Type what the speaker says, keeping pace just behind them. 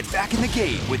back in the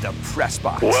game with the Press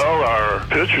Box. Well, our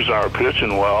pitchers aren't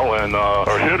pitching well, and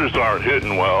our hitters aren't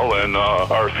hitting well, and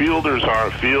our fielders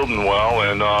aren't fielding well,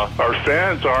 and our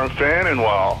fans aren't fanning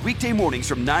well. Weekday mornings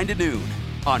from 9 to noon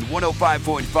on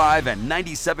 105.5 and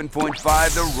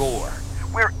 97.5 The Roar,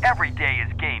 where every day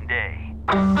is game day.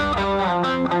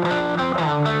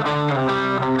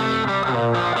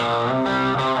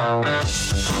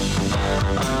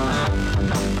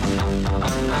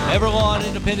 Everlawn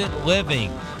Independent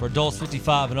Living for adults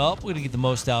 55 and up. We're going to get the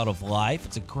most out of life.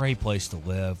 It's a great place to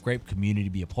live, great community to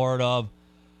be a part of,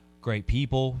 great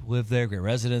people live there, great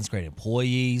residents, great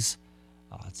employees.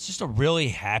 It's just a really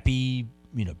happy,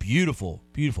 beautiful,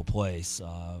 beautiful place.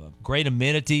 Great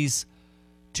amenities,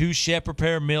 2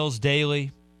 chef-prepared meals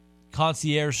daily,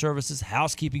 concierge services,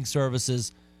 housekeeping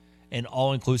services, and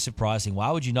all-inclusive pricing.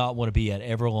 Why would you not want to be at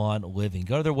Everlawn Living?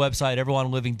 Go to their website,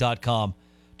 everlawnliving.com,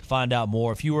 to find out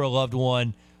more. If you were a loved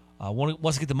one,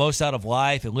 wants to get the most out of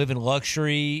life and live in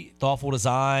luxury, thoughtful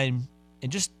design,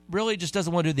 and just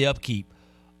doesn't want to do the upkeep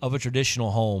of a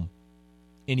traditional home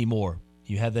anymore,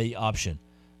 you have the option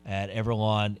at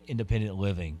Everlawn Independent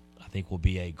Living. I think will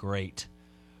be a great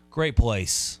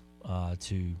place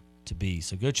to be.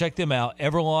 So go check them out,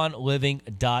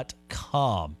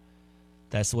 everlawnliving.com.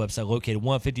 That's the website, located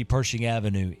 150 Pershing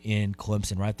Avenue in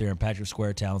Clemson, right there in Patrick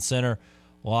Square Town Center.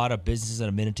 A lot of businesses and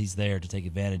amenities there to take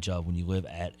advantage of when you live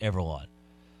at Everlawn.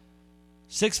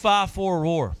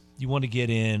 654-ROAR. You want to get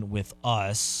in with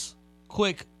us.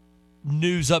 Quick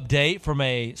news update from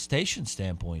a station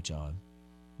standpoint, John.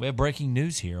 We have breaking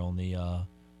news here on the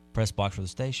press box for the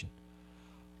station.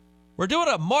 We're doing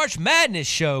a March Madness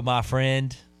show, my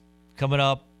friend, coming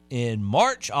up in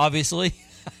March, obviously.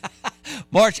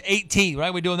 March 18th,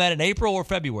 right? We're doing that in April or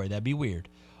February. That'd be weird.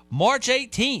 March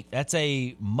 18th, that's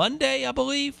a Monday, I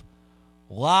believe,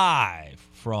 live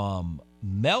from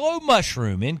Mellow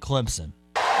Mushroom in Clemson.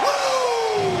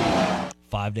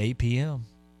 5 to 8 p.m.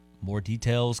 More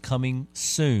details coming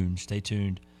soon. Stay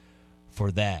tuned for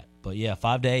that. But, yeah,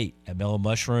 5 to 8 at Mellow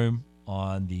Mushroom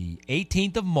on the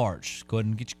 18th of March. Go ahead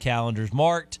and get your calendars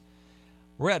marked.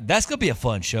 That's going to be a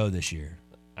fun show this year.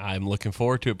 I'm looking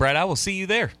forward to it. Brad, I will see you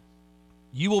there.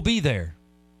 You will be there.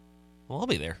 Well, I'll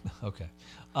be there. Okay.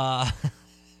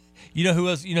 You know who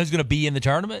else? You know who's going to be in the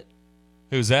tournament?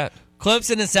 Who's that?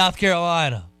 Clemson and South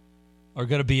Carolina are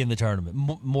going to be in the tournament,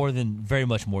 very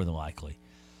much more than likely.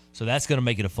 So that's going to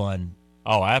make it a fun.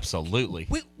 Oh, absolutely.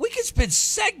 We could spend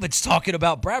segments talking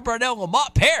about Brad Barnell and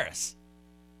Lamont Paris.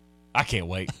 I can't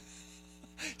wait.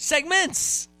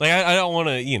 Segments. Like I don't want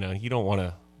to. You don't want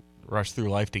to rush through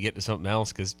life to get to something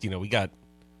else because we got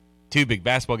 2 big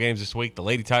basketball games this week. The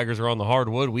Lady Tigers are on the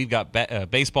hardwood. We've got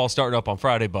baseball starting up on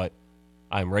Friday, but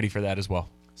I'm ready for that as well.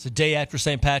 It's the day after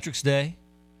St. Patrick's Day.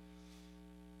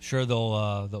 Sure,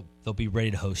 they'll be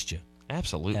ready to host you.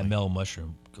 Absolutely. At Mellow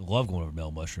Mushroom. Love going over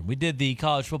Mellow Mushroom. We did the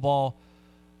college football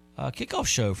kickoff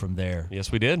show from there.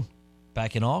 Yes, we did.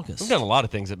 Back in August. We've done a lot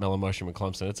of things at Mellow Mushroom in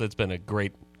Clemson. It's been a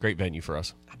great venue for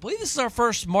us. I believe this is our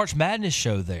first March Madness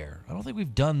show there. I don't think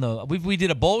we've done we did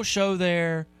a bowl show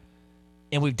there.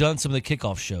 And we've done some of the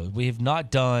kickoff shows. We have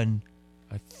not done.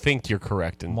 I think you're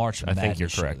correct in March Madness. I think you're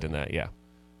correct in that. Yeah.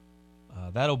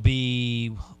 That'll be.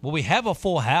 Well, we have a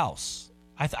full house.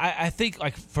 I think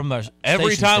like from a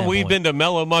every time we've been to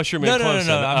Mellow Mushroom in Clemson.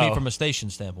 No. I mean from a station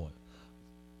standpoint.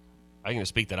 I'm going to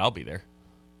speak that I'll be there.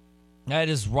 That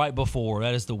is right before.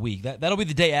 That is the week. That'll be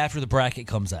the day after the bracket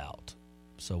comes out.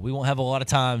 So we won't have a lot of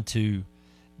time to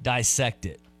dissect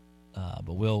it.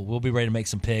 But we'll be ready to make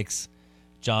some picks.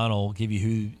 John will give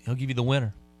you he'll give you the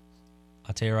winner.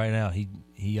 I'll tell you right now, he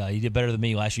did better than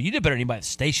me last year. You did better than anybody at the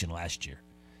station last year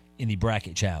in the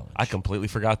bracket challenge. I completely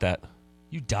forgot that.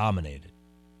 You dominated.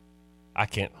 I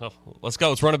can't. Oh, let's go.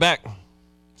 Let's run it back.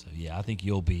 So yeah, I think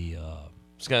you'll be.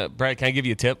 Brad, can I give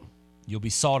you a tip? You'll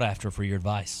be sought after for your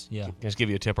advice. Yeah. Can I just give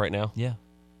you a tip right now? Yeah.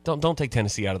 Don't take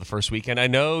Tennessee out of the first weekend. I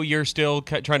know you're still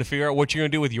trying to figure out what you're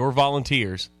going to do with your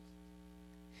Volunteers.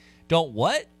 Don't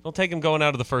what? Don't take them going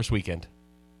out of the first weekend.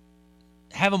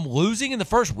 Have them losing in the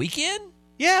first weekend?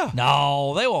 Yeah.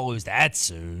 No, they won't lose that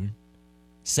soon.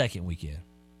 Second weekend.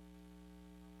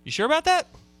 You sure about that?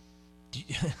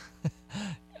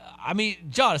 I mean,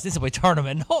 John, it's NCAA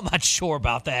tournament. No, I'm not sure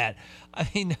about that. I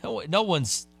mean, no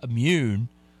one's immune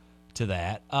to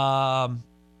that. Last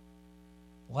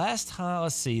time,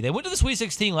 let's see. They went to the Sweet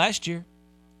 16 last year.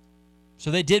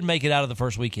 So they did make it out of the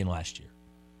first weekend last year.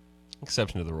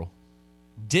 Exception to the rule.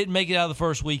 Didn't make it out of the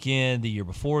first weekend the year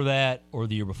before that or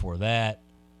the year before that.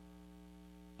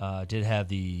 Did have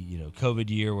the COVID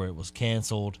year where it was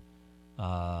canceled.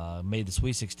 Made the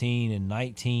Sweet 16 in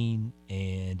 19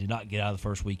 and did not get out of the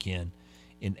first weekend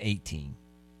in 18.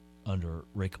 under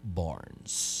Rick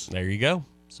Barnes. There you go.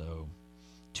 So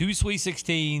 2 Sweet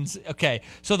 16s. Okay,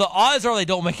 so the odds are they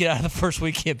don't make it out of the first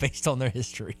weekend based on their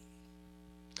history.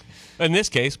 In this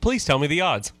case, please tell me the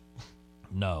odds.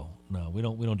 No, we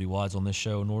don't do odds on this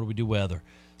show, nor do we do weather.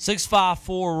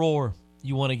 654 Roar.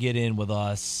 You want to get in with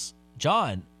us,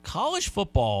 John? College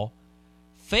football.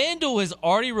 FanDuel has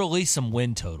already released some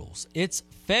win totals. It's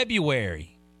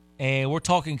February, and we're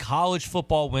talking college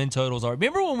football win totals.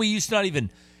 Remember when we used to not even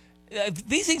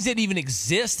these things didn't even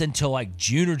exist until like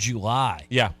June or July.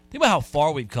 Yeah. Think about how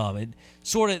far we've come. It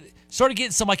sort of started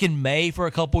getting some like in May for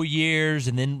a couple of years,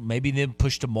 and then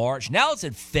pushed to March. Now it's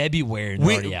in February and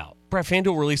already out. Brett,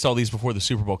 FanDuel released all these before the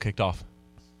Super Bowl kicked off.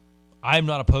 I'm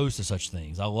not opposed to such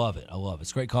things. I love it.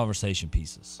 It's great conversation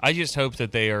pieces. I just hope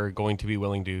that they are going to be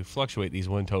willing to fluctuate these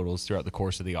win totals throughout the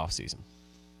course of the offseason.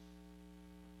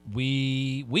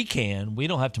 We can. We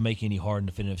don't have to make any hard and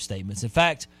definitive statements. In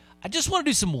fact, I just want to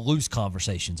do some loose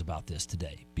conversations about this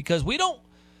today because we don't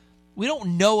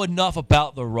know enough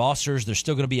about the rosters. There's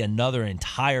still going to be another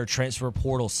entire transfer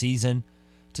portal season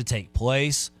to take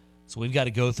place, so we've got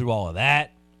to go through all of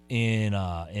that in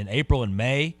April and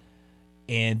May.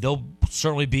 And there'll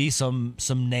certainly be some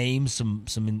names,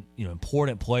 some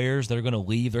important players that are going to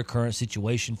leave their current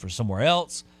situation for somewhere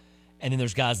else. And then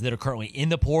there's guys that are currently in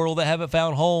the portal that haven't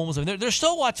found homes. I mean, there's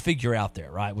still a lot to figure out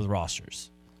there, right, with rosters.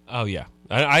 Oh, yeah.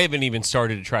 I haven't even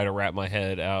started to try to wrap my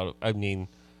head out. I mean,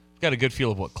 I've got a good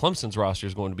feel of what Clemson's roster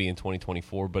is going to be in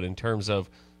 2024, but in terms of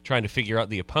trying to figure out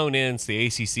the opponents, the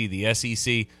ACC, the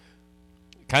SEC,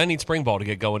 kind of need spring ball to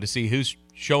get going to see who's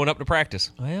showing up to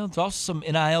practice. Well, there's also some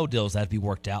NIL deals that have to be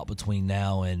worked out between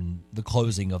now and the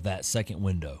closing of that second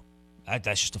window.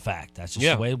 That's just a fact. That's just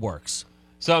the way it works.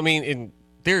 So, I mean, in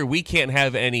theory, we can't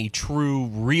have any true,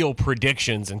 real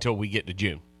predictions until we get to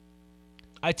June.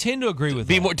 I tend to agree with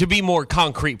that. To be more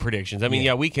concrete predictions. I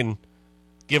mean, we can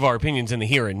give our opinions in the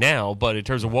here and now, but in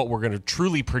terms of what we're going to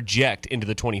truly project into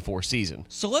the 24 season.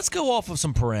 So let's go off of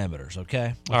some parameters,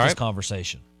 okay, with All this right.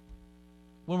 conversation.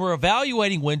 When we're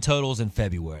evaluating win totals in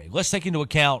February, let's take into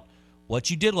account what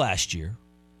you did last year,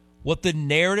 what the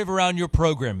narrative around your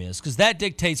program is, because that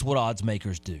dictates what odds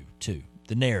makers do, too,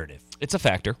 the narrative. It's a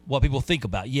factor. What people think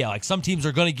about. Yeah, like some teams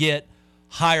are going to get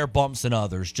higher bumps than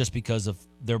others just because of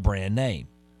their brand name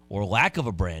or lack of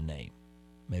a brand name.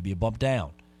 Maybe a bump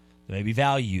down. There may be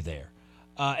value there.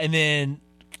 And then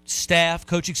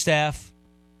coaching staff,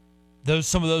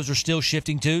 some of those are still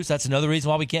shifting too, so that's another reason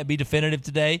why we can't be definitive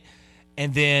today.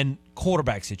 And then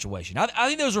quarterback situation. I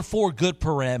think those are 4 good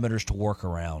parameters to work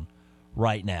around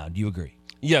right now. Do you agree?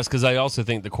 Yes, because I also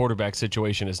think the quarterback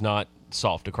situation is not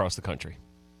soft across the country.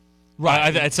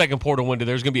 Right. At second portal window,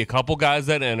 there's going to be a couple guys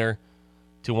that enter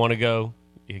to want to go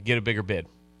get a bigger bid.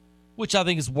 Which I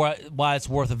think is why it's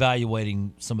worth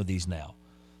evaluating some of these now.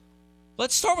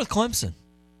 Let's start with Clemson.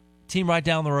 Team right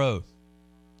down the road.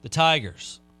 The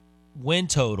Tigers. Win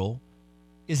total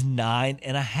is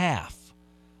 9.5.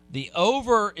 The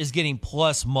over is getting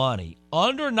plus money.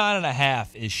 Under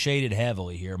 9.5 is shaded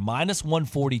heavily here. Minus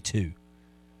 142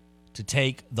 to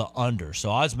take the under. So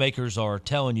odds makers are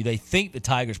telling you they think the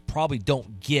Tigers probably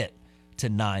don't get to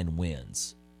 9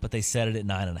 wins, but they set it at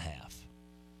 9.5.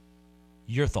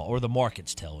 Your thought, or the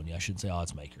market's telling you, I shouldn't say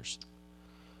odds makers.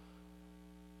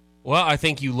 Well, I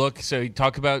think you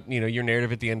talk about, your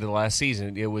narrative at the end of the last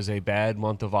season. It was a bad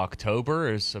month of October.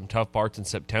 There's some tough parts in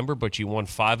September, but you won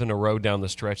 5 in a row down the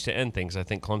stretch to end things. I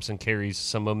think Clemson carries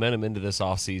some momentum into this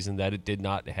offseason that it did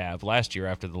not have last year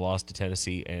after the loss to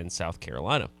Tennessee and South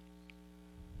Carolina.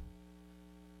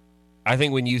 I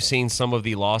think when you've seen some of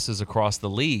the losses across the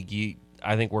league,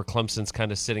 I think where Clemson's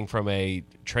kind of sitting from a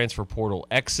transfer portal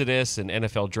exodus and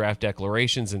NFL draft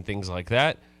declarations and things like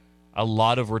that, a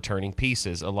lot of returning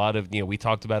pieces, a lot of, we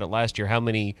talked about it last year, how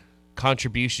many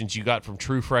contributions you got from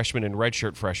true freshmen and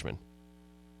redshirt freshmen.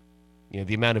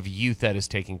 The amount of youth that is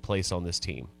taking place on this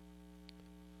team.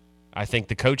 I think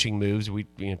the coaching moves, we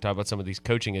talk about some of these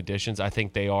coaching additions, I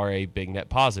think they are a big net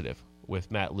positive with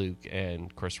Matt Luke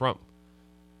and Chris Rump.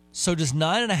 So does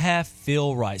 9.5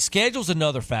 feel right? Schedule's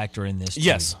another factor in this, too.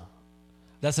 Yes.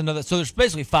 That's another. So there's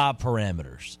basically 5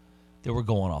 parameters that we're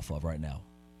going off of right now.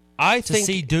 I think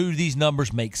see, do these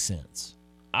numbers make sense?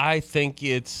 I think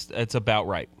it's about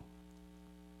right.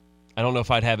 I don't know if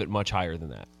I'd have it much higher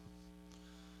than that.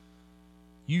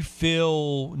 You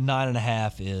feel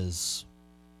 9.5 is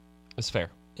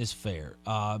fair. Is fair.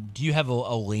 Do you have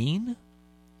a lean?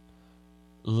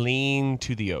 Lean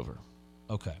to the over.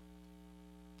 Okay.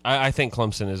 I think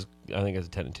Clemson is a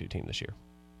 10-2 team this year.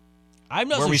 I'm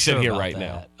not where so we sure sit here about right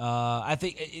that. now. I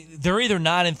think they're either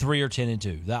 9-3 or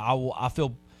 10-2. I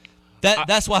feel.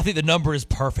 That's why I think the number is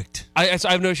perfect. I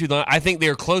have no issue with that. I think they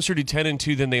are closer to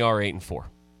 10-2 than they are 8-4.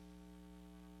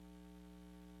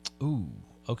 Ooh,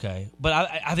 okay. But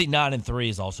I think 9-3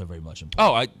 is also very much important.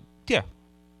 Oh, yeah.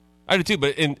 I do too,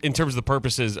 but in terms of the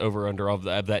purposes over-under of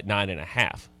that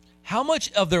 9.5. How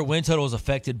much of their win total is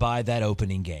affected by that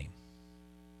opening game?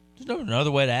 There's no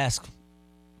another way to ask.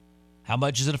 How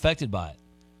much is it affected by it?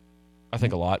 I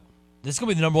think a lot. This is going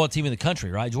to be the number one team in the country,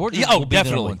 right? Georgia Yeah, will be the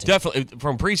number one team. definitely.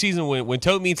 From preseason, when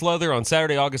Tote meets leather on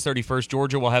Saturday, August 31st,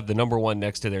 Georgia will have the number one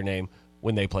next to their name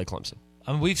when they play Clemson.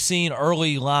 I mean, we've seen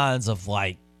early lines of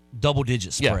like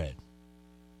double-digit spread.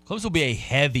 Yeah. Clemson will be a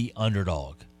heavy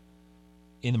underdog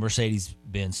in the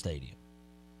Mercedes-Benz Stadium.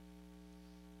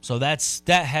 So that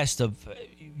has to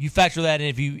you factor that in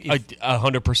if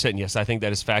 100%. Yes, I think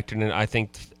that is factored in. I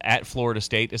think at Florida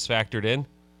State is factored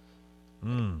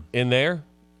in there.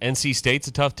 NC State's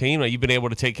a tough team. Now, you've been able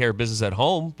to take care of business at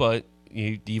home, but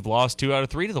you've lost 2 out of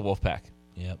 3 to the Wolfpack.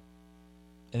 Yep.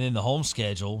 And then the home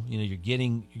schedule, you're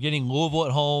getting Louisville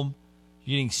at home,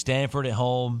 you're getting Stanford at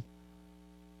home,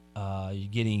 you're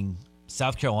getting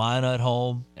South Carolina at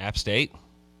home, App State.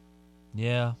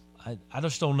 Yeah, I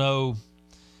just don't know.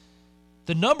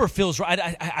 The number feels right.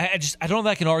 I don't know if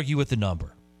I can argue with the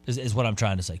number. Is what I'm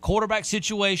trying to say. Quarterback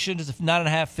situation, does a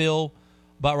 9.5 feel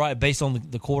about right based on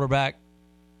the quarterback?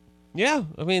 Yeah,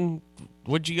 I mean,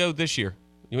 what'd you go this year?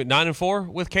 You went 9-4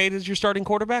 with Cade as your starting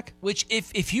quarterback? Which,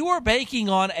 if you are banking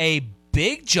on a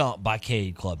big jump by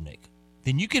Cade Klubnik,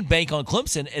 then you can bank on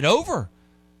Clemson at over.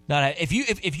 If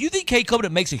you think Cade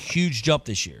Klubnik makes a huge jump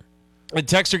this year, and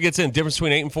Texter gets in, difference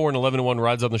between 8-4 and 11-1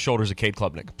 rides on the shoulders of Cade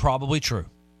Klubnik. Probably true.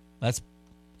 That's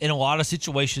in a lot of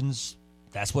situations.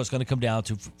 That's what it's going to come down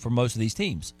to for most of these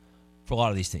teams. For a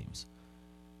lot of these teams.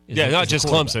 Not just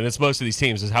Clemson. It's most of these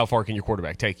teams. Is how far can your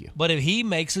quarterback take you? But if he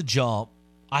makes a jump,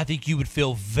 I think you would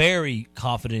feel very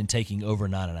confident in taking over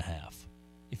 9.5.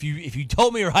 If you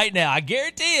told me right now, I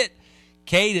guarantee it,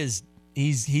 Cade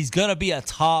he's going to be a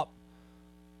top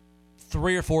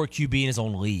 3 or 4 QB in his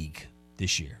own league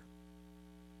this year.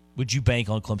 Would you bank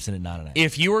on Clemson at 9.5?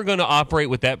 If you were going to operate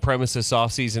with that premise this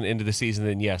offseason into the season,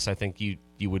 then yes, I think you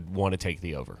would want to take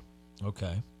the over.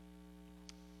 Okay.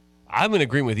 I'm in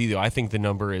agreement with you, though. I think the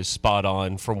number is spot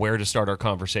on from where to start our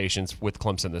conversations with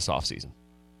Clemson this offseason.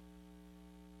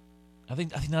 I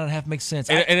think 9.5 makes sense.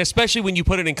 And especially when you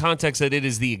put it in context that it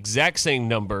is the exact same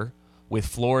number with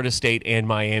Florida State and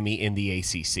Miami in the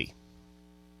ACC.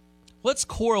 Let's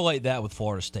correlate that with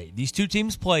Florida State. These two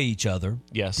teams play each other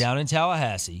down in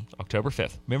Tallahassee. October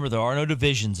 5th. Remember, there are no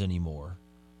divisions anymore.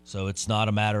 So it's not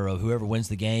a matter of whoever wins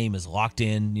the game is locked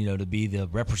in, to be the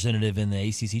representative in the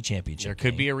ACC championship. There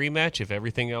could be a rematch if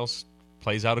everything else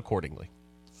plays out accordingly.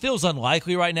 Feels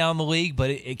unlikely right now in the league,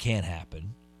 but it can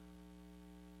happen.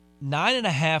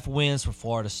 9.5 wins for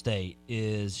Florida State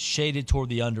is shaded toward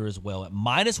the under as well at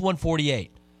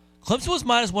 -148. Clemson was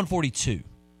 -142.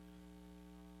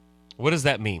 What does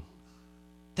that mean?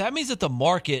 That means that the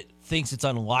market thinks it's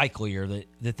unlikelier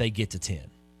that they get to 10.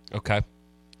 Okay.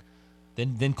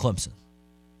 Then Clemson.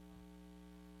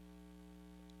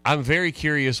 I'm very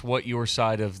curious what your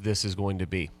side of this is going to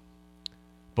be.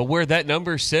 But where that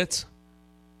number sits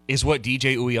is what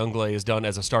DJ Uiagalelei has done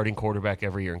as a starting quarterback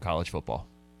every year in college football.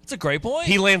 That's a great point.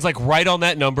 He lands right on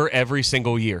that number every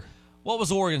single year. What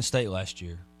was Oregon State last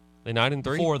year? They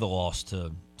 9-3? Before the loss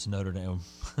to Notre Dame.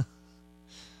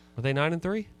 Were they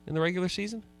 9-3 in the regular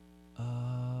season?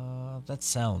 That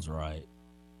sounds right.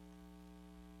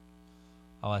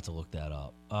 I'll have to look that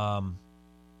up.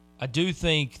 I do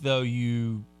think, though,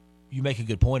 you make a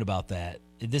good point about that.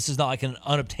 This is not like an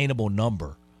unobtainable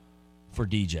number for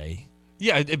DJ.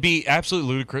 Yeah, it'd be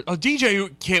absolutely ludicrous. Oh, DJ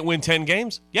can't win 10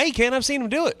 games? Yeah, he can. I've seen him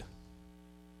do it.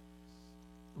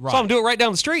 Right. Saw him do it right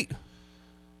down the street.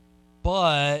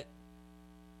 But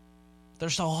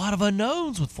there's a lot of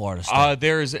unknowns with Florida State.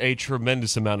 There is a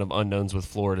tremendous amount of unknowns with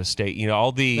Florida State.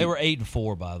 They were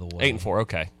 8-4, by the way. 8-4,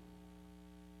 okay.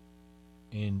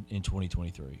 In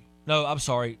 2023. No, I'm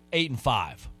sorry,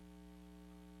 8-5.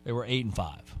 They were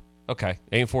 8-5. Okay,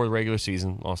 8-4 the regular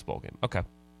season, lost bowl game. Okay.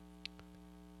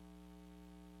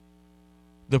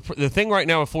 The thing right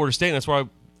now with Florida State, and that's why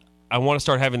I want to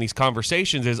start having these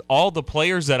conversations, is all the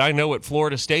players that I know at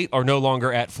Florida State are no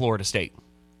longer at Florida State.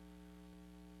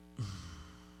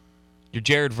 Your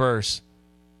Jared Verse,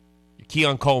 your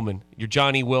Keon Coleman, your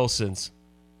Johnny Wilsons,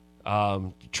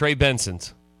 Trey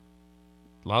Benson's.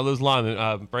 A lot of those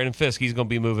linemen, Brandon Fisk, he's going to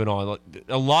be moving on.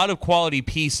 A lot of quality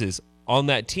pieces on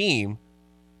that team,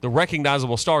 the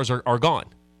recognizable stars are gone.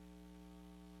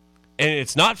 And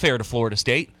it's not fair to Florida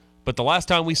State, but the last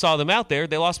time we saw them out there,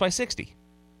 they lost by 60.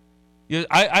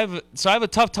 I have a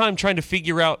tough time trying to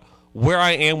figure out where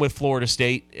I am with Florida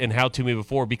State and how to move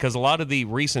forward, because a lot of the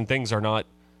recent things are not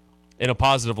in a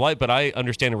positive light, but I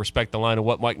understand and respect the line of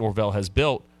what Mike Norvell has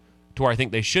built to where I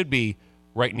think they should be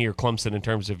right near Clemson in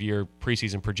terms of your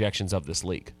preseason projections of this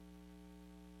league.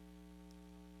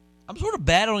 I'm sort of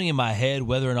battling in my head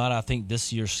whether or not I think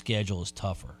this year's schedule is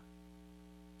tougher.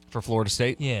 For Florida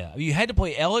State? Yeah. You had to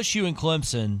play LSU and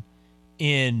Clemson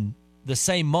in the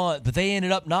same month, but they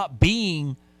ended up not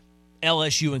being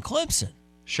LSU and Clemson.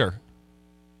 Sure.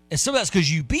 And some of that's because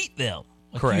you beat them.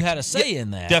 Like Correct. You had a say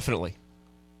in that. Definitely.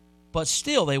 But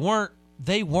still, they weren't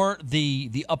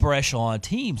the upper echelon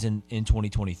teams in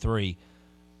 2023.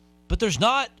 But there's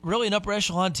not really an upper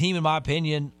echelon team, in my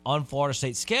opinion, on Florida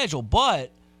State's schedule.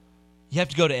 But you have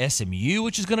to go to SMU,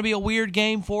 which is going to be a weird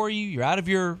game for you. You're out of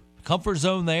your comfort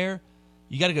zone there.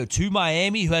 You got to go to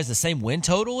Miami, who has the same win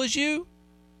total as you.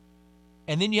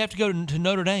 And then you have to go to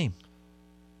Notre Dame.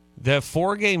 The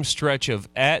 4-game stretch of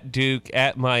at Duke,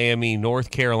 at Miami,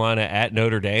 North Carolina, at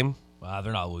Notre Dame. Wow,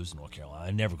 they're not losing North Carolina.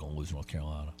 They're never going to lose North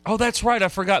Carolina. Oh, that's right. I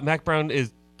forgot. Mac Brown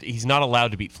he's not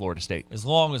allowed to beat Florida State. As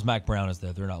long as Mac Brown is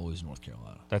there, they're not losing North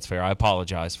Carolina. That's fair. I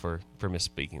apologize for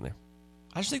misspeaking there.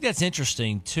 I just think that's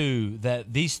interesting, too,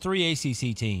 that these 3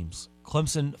 ACC teams,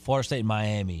 Clemson, Florida State, and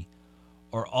Miami,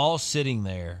 are all sitting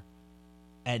there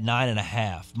at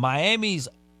 9.5. Miami's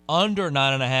under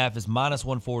 9.5 is minus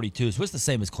 142, so it's the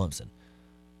same as Clemson.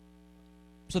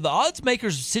 So the odds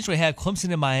makers essentially have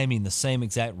Clemson and Miami in the same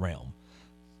exact realm.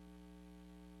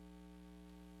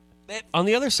 On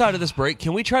the other side of this break,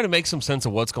 can we try to make some sense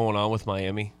of what's going on with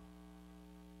Miami?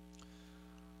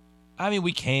 I mean,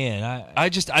 we can. I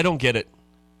don't get it.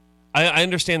 I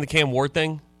understand the Cam Ward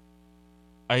thing.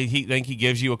 I think he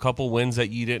gives you a couple wins that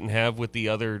you didn't have with the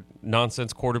other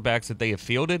nonsense quarterbacks that they have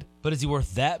fielded. But is he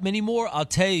worth that many more? I'll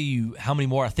tell you how many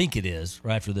more I think it is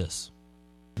right after this.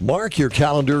 Mark your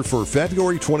calendar for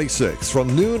February 26th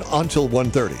from noon until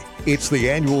 1:30. It's the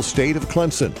annual State of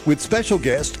Clemson with special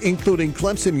guests including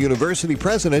Clemson University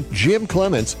President Jim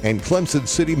Clements and Clemson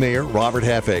City Mayor Robert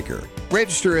Halfacre.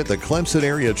 Register at the Clemson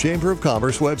Area Chamber of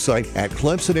Commerce website at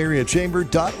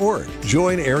clemsonareachamber.org.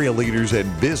 Join area leaders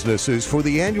and businesses for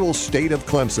the annual State of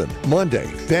Clemson, Monday,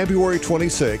 February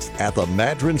 26th at the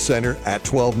Madron Center at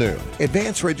 12 noon.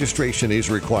 Advance registration is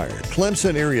required.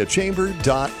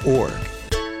 clemsonareachamber.org.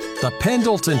 The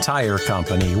Pendleton Tire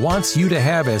Company wants you to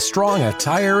have as strong a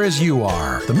tire as you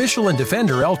are. The Michelin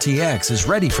Defender LTX is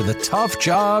ready for the tough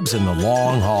jobs and the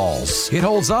long hauls. It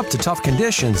holds up to tough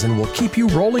conditions and will keep you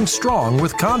rolling strong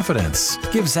with confidence.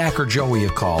 Give Zach or Joey a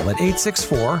call at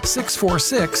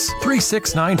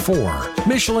 864-646-3694.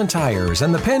 Michelin Tires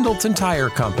and the Pendleton Tire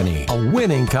Company, a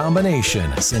winning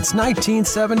combination since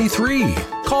 1973.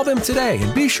 Call them today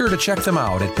and be sure to check them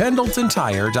out at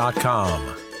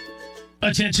pendletontire.com.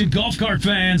 Attention golf cart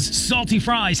fans, Salty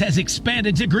Fries has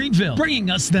expanded to Greenville, bringing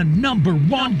us the number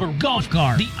one golf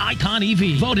cart, the Icon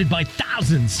EV, voted by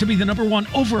thousands to be the number one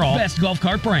overall best golf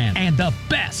cart brand and the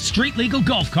best street legal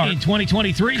golf cart in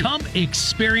 2023. Come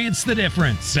experience the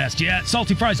difference. Best yet,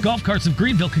 Salty Fries golf carts of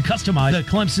Greenville can customize the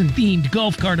Clemson-themed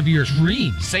golf cart of your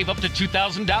dreams. Save up to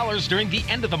 $2,000 during the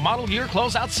end of the model year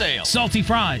closeout sale. Salty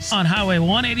Fries on Highway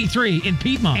 183 in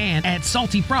Piedmont and at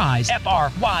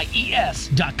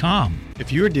saltyfries.com.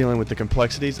 If you are dealing with the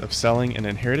complexities of selling an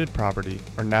inherited property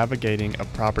or navigating a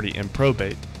property in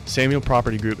probate, Samuel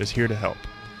Property Group is here to help.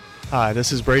 Hi,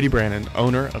 this is Brady Brannon,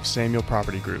 owner of Samuel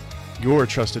Property Group, your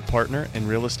trusted partner in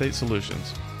real estate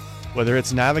solutions. Whether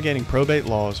it's navigating probate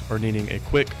laws or needing a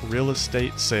quick real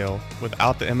estate sale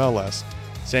without the MLS,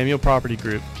 Samuel Property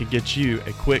Group can get you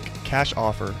a quick cash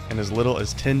offer in as little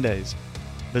as 10 days.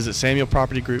 Visit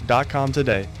SamuelPropertyGroup.com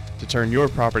today to turn your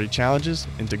property challenges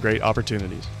into great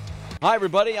opportunities. Hi,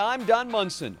 everybody. I'm Don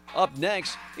Munson. Up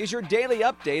next is your daily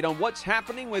update on what's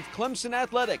happening with Clemson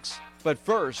Athletics. But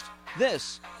first,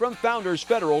 this from Founders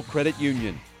Federal Credit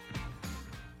Union.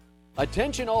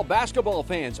 Attention all basketball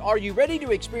fans, are you ready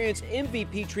to experience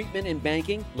MVP treatment in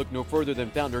banking? Look no further than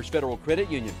Founders Federal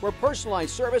Credit Union, where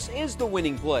personalized service is the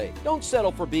winning play. Don't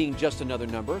settle for being just another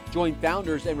number. Join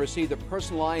Founders and receive the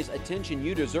personalized attention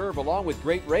you deserve along with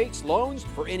great rates, loans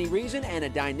for any reason, and a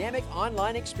dynamic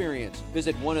online experience.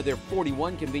 Visit one of their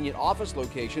 41 convenient office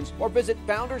locations or visit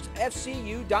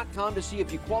foundersfcu.com to see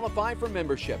if you qualify for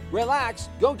membership. Relax,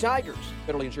 go Tigers!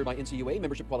 Federally insured by NCUA,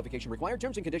 membership qualification required,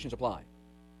 terms and conditions apply.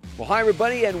 Well, hi,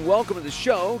 everybody, and welcome to the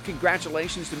show.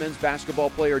 Congratulations to men's basketball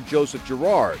player Joseph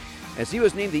Girard, as he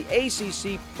was named the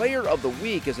ACC Player of the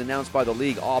Week as announced by the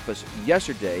league office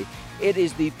yesterday. It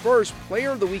is the first Player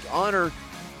of the Week honor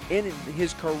in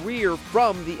his career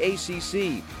from the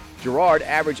ACC. Girard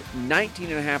averaged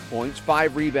 19.5 points,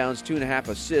 5 rebounds, 2.5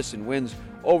 assists, and wins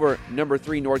over number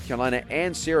 3 North Carolina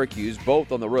and Syracuse,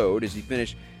 both on the road, as he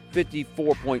finished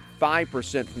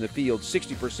 54.5% from the field,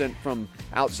 60% from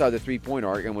outside the three-point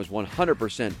arc, and was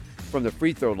 100% from the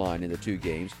free throw line in the 2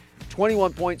 games.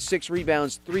 21 points, 6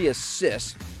 rebounds, 3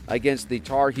 assists against the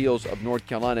Tar Heels of North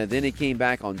Carolina. Then he came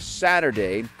back on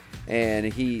Saturday,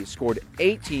 and he scored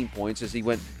 18 points as he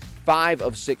went 5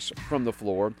 of 6 from the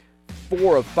floor,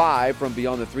 4 of 5 from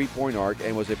beyond the three-point arc,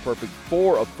 and was a perfect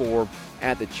 4 of 4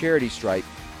 at the charity stripe.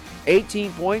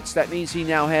 18 points, that means he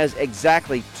now has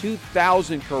exactly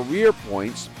 2,000 career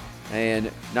points,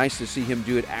 and nice to see him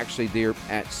do it actually there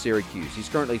at Syracuse. He's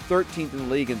currently 13th in the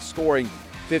league in scoring,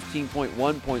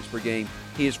 15.1 points per game.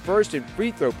 He is first in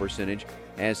free throw percentage,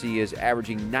 as he is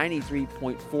averaging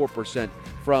 93.4%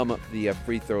 from the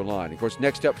free throw line. Of course,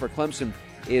 next up for Clemson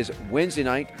is Wednesday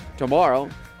night. Tomorrow,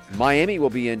 Miami will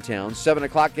be in town, 7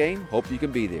 o'clock game. Hope you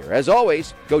can be there. As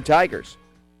always, go Tigers.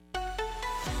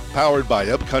 Powered by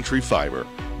Upcountry Fiber.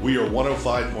 We are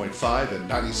 105.5 and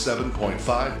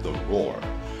 97.5 The Roar.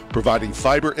 Providing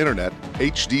fiber internet,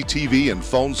 HD TV, and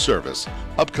phone service,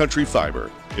 Upcountry Fiber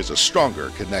is a stronger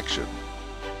connection.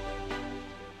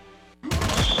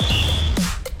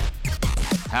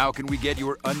 How can we get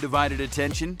your undivided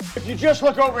attention? If you just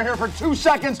look over here for 2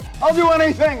 seconds, I'll do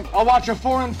anything. I'll watch a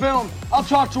foreign film. I'll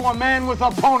talk to a man with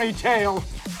a ponytail.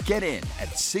 Get in at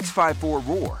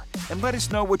 654-ROAR and let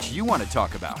us know what you want to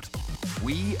talk about.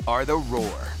 We are The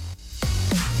Roar.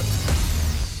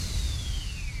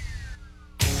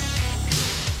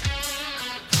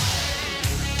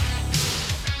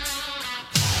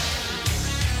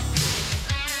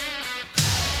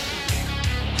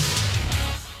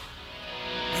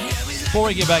 Before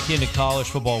we get back into college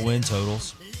football win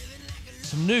totals,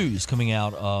 some news coming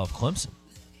out of Clemson,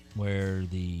 where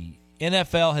the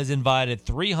NFL has invited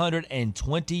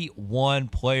 321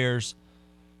 players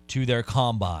to their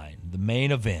combine, the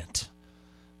main event,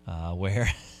 where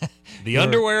the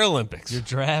Underwear Olympics. Your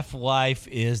draft life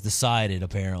is decided,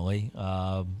 apparently.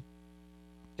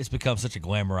 It's become such a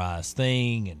glamorized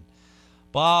thing, and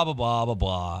blah, blah, blah, blah,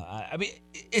 blah. I mean,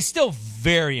 it's still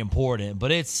very important,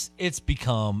 but it's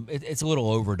become a little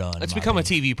overdone. It's become a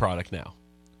TV product now.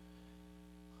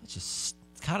 It's just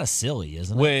kind of silly,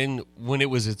 isn't it? When it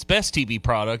was its best TV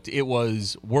product, it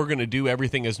was, we're going to do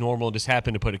everything as normal and just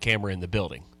happen to put a camera in the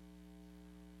building.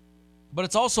 But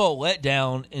it's also a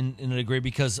letdown in a degree,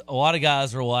 because a lot of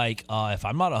guys are like, if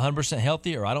I'm not 100%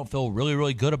 healthy or I don't feel really,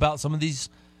 really good about some of these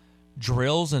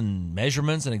drills and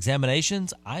measurements and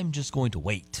examinations, I'm just going to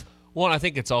wait. Well, and I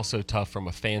think it's also tough from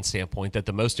a fan standpoint that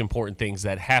the most important things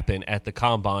that happen at the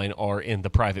combine are in the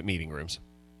private meeting rooms.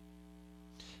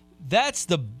 That's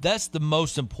the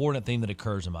most important thing that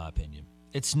occurs, in my opinion.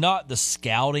 It's not the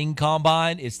scouting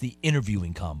combine, it's the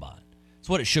interviewing combine. It's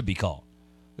what it should be called.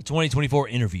 The 2024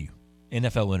 interview,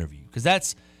 NFL interview. Because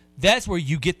that's where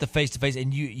you get the face-to-face,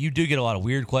 and you do get a lot of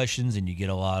weird questions, and you get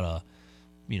a lot of,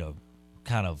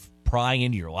 kind of prying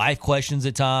into your life questions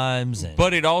at times.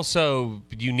 But it also,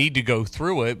 you need to go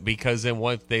through it, because then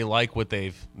what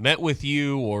they've met with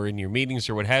you or in your meetings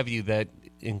or what have you, that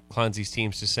inclines these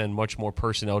teams to send much more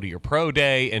personnel to your pro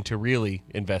day and to really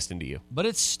invest into you. But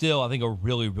it's still, I think, a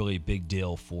really, really big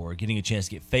deal for getting a chance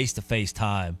to get face-to-face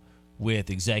time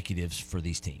with executives for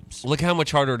these teams. Look how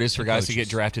much harder it is for guys to get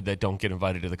drafted that don't get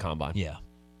invited to the combine. Yeah.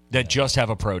 That just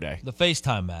have a pro day. The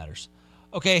FaceTime matters.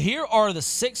 Okay, here are the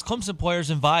 6 Clemson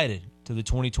players invited to the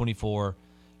 2024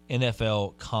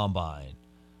 NFL Combine.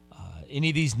 Any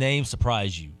of these names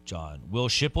surprise you, John? Will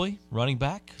Shipley, running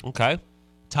back. Okay.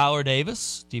 Tyler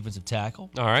Davis, defensive tackle.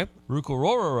 All right. Ruka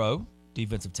Rororo,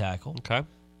 defensive tackle. Okay.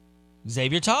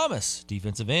 Xavier Thomas,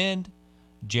 defensive end.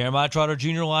 Jeremiah Trotter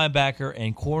Jr., linebacker,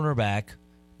 and cornerback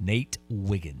Nate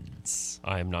Wiggins.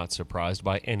 I am not surprised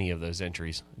by any of those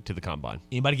entries to the combine.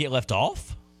 Anybody get left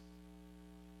off?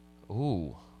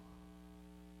 Ooh.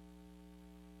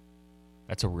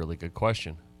 That's a really good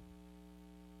question.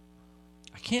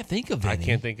 I can't think of any. I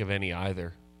can't think of any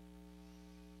either.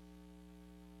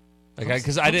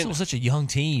 Because I didn't. It was such a young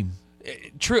team.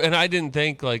 True, and I didn't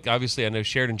think, obviously I know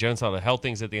Sheridan Jones had health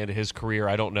things at the end of his career.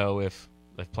 I don't know if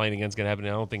playing again's going to happen. I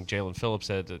don't think Jalen Phillips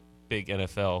had a big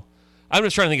NFL. I'm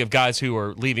just trying to think of guys who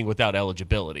are leaving without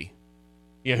eligibility.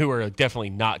 Yeah, who are definitely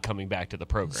not coming back to the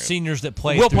program. Seniors that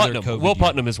played Will through Putnam. their COVID Will year.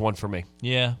 Putnam is one for me.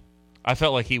 Yeah. I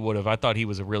felt like he would have. I thought he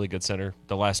was a really good center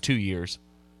the last 2 years,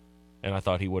 and I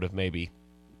thought he would have maybe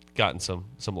gotten some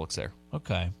looks there.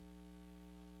 Okay.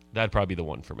 That'd probably be the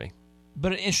one for me.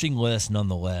 But an interesting list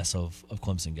nonetheless of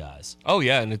Clemson guys. Oh,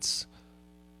 yeah, and it's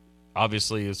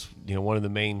obviously is one of the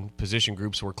main position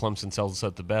groups where Clemson sells us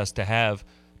at the best to have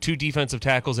two defensive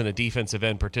tackles and a defensive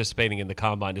end participating in the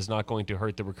combine is not going to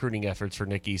hurt the recruiting efforts for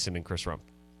Nick Eason and Chris Rump.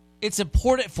 It's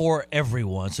important for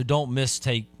everyone, so don't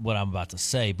mistake what I'm about to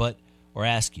say, or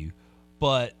ask you.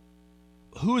 But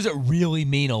who does it really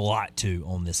mean a lot to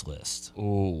on this list?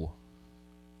 Ooh.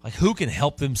 Like, who can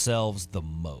help themselves the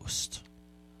most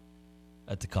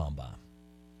at the combine?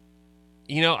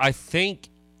 I think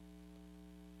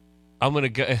I'm going to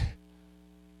go.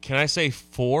 Can I say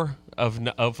 4 of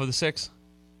the 6?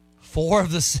 4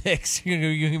 of the 6. You're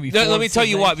going to be 4 Let me tell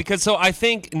you names? why. Because I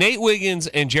think Nate Wiggins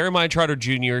and Jeremiah Trotter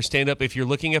Jr. stand up, if you're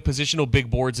looking at positional big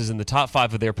boards, as in the top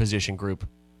 5 of their position group,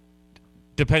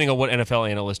 depending on what NFL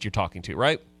analyst you're talking to,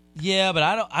 right? Yeah, but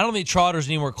I don't think Trotter's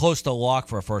anywhere close to a lock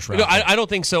for a first round. No, I don't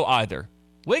think so either.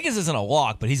 Wiggins isn't a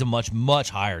lock, but he's a much,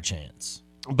 much higher chance.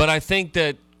 But I think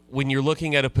that when you're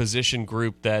looking at a position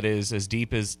group that is as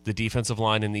deep as the defensive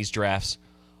line in these drafts,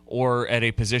 or at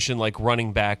a position like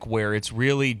running back where it's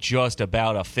really just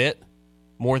about a fit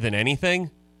more than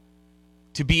anything,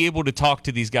 to be able to talk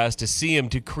to these guys, to see them,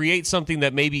 to create something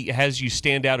that maybe has you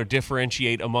stand out or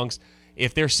differentiate amongst,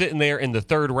 if they're sitting there in the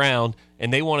 3rd round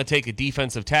and they want to take a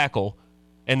defensive tackle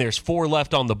and there's 4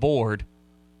 left on the board,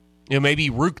 maybe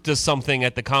Rook does something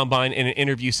at the combine in an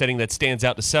interview setting that stands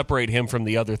out to separate him from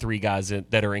the other 3 guys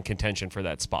that are in contention for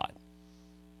that spot.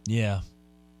 Yeah.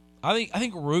 I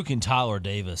think Rook and Tyler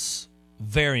Davis,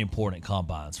 very important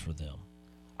combines for them.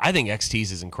 I think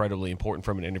XT's is incredibly important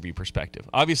from an interview perspective.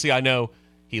 Obviously, I know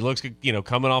he looks,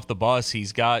 coming off the bus,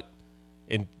 he's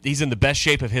in the best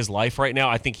shape of his life right now.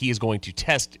 I think he is going to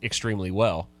test extremely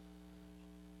well.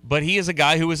 But he is a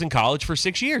guy who was in college for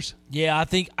 6 years. Yeah, I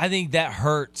think that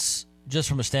hurts just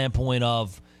from a standpoint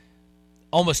of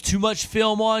almost too much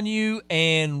film on you,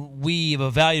 and we've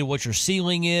evaluated what your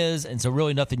ceiling is, and so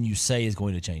really nothing you say is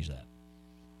going to change that.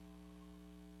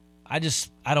 I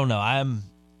don't know.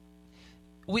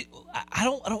 We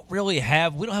don't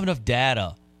have enough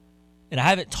data, and I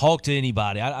haven't talked to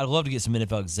anybody. I'd love to get some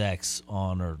NFL execs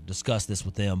on or discuss this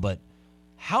with them, but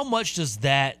how much does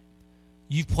that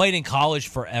you've played in college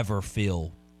forever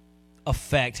feel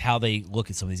affect how they look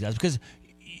at some of these guys? Because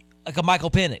like a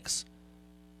Michael Penix,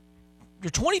 you're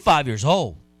 25 years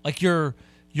old. Like your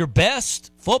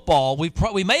best football,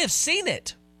 we may have seen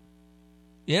it.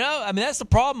 That's the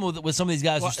problem with some of these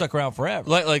guys who stuck around forever.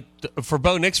 Like for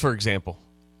Bo Nix, for example,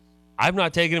 I'm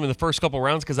not taking him in the first couple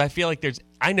rounds because I feel like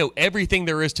I know everything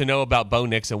there is to know about Bo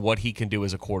Nix and what he can do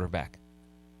as a quarterback.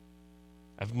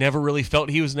 I've never really felt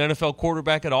he was an NFL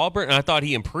quarterback at Auburn, and I thought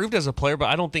he improved as a player, but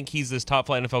I don't think he's this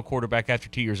top-flight NFL quarterback after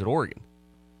 2 years at Oregon.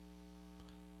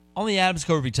 On the Adams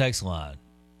Covey text line,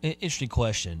 interesting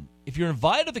question. If you're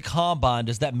invited to the combine,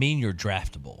 does that mean you're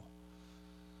draftable?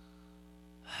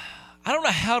 I don't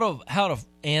know how to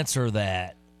answer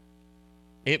that.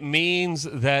 It means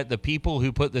that the people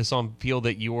who put this on feel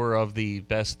that you are of the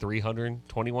best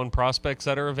 321 prospects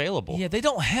that are available. Yeah, they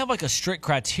don't have like a strict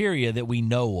criteria that we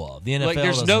know of. The NFL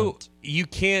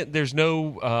there's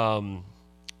no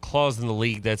clause in the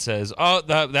league that says, oh,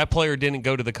 that player didn't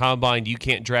go to the combine, you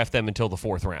can't draft them until the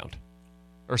 4th round.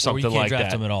 Or something like that. Or you can't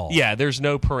draft them at all. Yeah, there's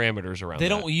no parameters around that. They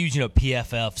don't use,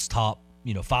 PFF's top,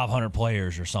 500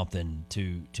 players or something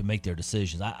to make their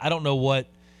decisions. I don't know what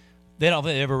they don't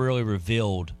think they ever really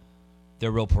revealed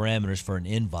their real parameters for an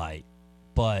invite,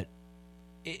 but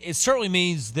it certainly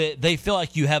means that they feel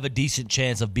like you have a decent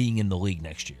chance of being in the league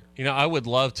next year. I would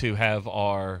love to have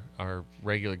our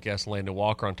regular guest Landon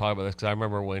Walker on talk about this because I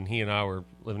remember when he and I were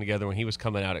living together when he was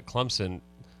coming out at Clemson,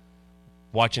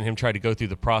 watching him try to go through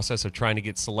the process of trying to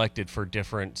get selected for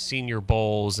different senior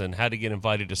bowls and how to get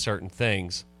invited to certain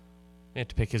things. I have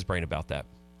to pick his brain about that.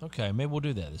 Okay, maybe we'll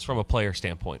do that. It's from a player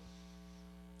standpoint.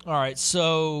 All right,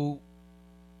 so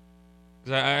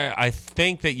I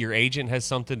think that your agent has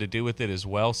something to do with it as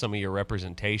well, some of your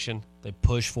representation. They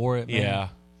push for it, man. Yeah.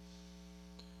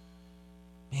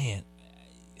 Man,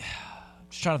 I'm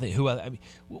just trying to think who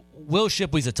Will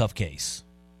Shipley's a tough case.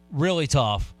 Really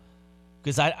tough.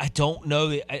 Because I don't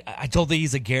know. I don't think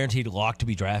he's a guaranteed lock to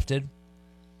be drafted.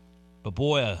 But,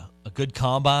 boy, a good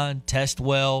combine, test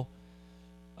well.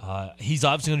 He's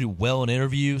obviously going to do well in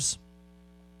interviews.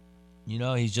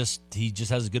 He just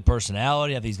has a good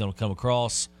personality. I think he's going to come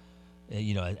across,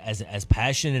 as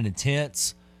passionate and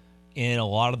intense in a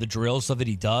lot of the drill stuff that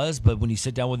he does. But when you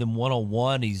sit down with him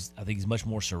one-on-one, I think he's much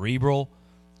more cerebral.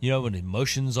 When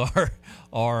emotions are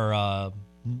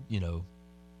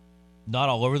not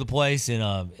all over the place in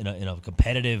a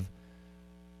competitive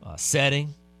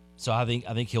setting. So I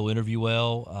think he'll interview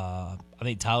well. I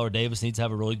think Tyler Davis needs to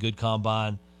have a really good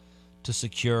combine to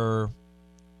secure,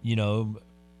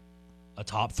 a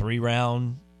top 3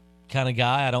 round kind of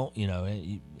guy. I don't,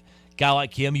 guy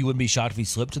like him, you wouldn't be shocked if he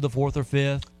slipped to the 4th or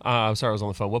 5th. I'm sorry, I was on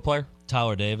the phone. What player?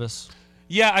 Tyler Davis.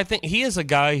 Yeah, I think he is a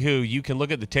guy who you can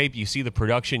look at the tape, you see the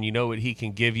production, you know what he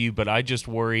can give you, but I just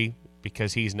worry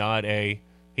because he is not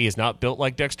built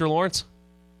like Dexter Lawrence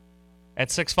at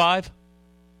 6'5",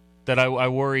 that I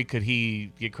worry could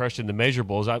he get crushed in the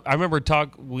measurables. I remember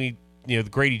the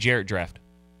Grady Jarrett draft.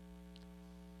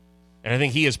 And I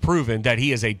think he has proven that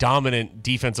he is a dominant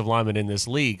defensive lineman in this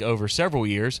league over several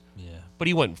years. Yeah. But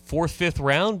he went 4th, 5th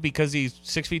round because he's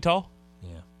 6 feet tall? Yeah.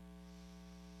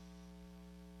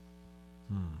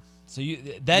 So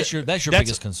that's your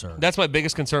biggest concern. That's my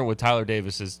biggest concern with Tyler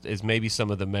Davis is maybe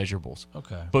some of the measurables.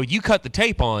 Okay. But you cut the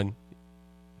tape on,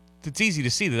 it's easy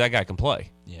to see that guy can play.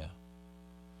 Yeah.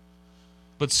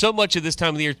 But so much of this time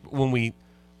of the year, when you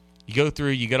go through,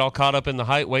 you get all caught up in the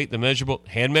height, weight, the measurable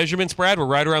hand measurements, Brad. We're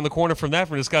right around the corner from that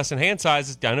for discussing hand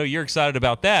sizes. I know you're excited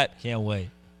about that. Can't wait.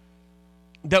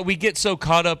 That we get so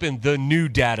caught up in the new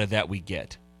data that we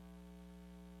get.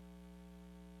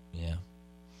 Yeah.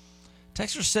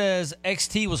 Texter says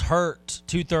XT was hurt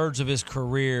 2/3 of his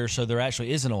career, so there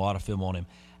actually isn't a lot of film on him.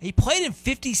 He played in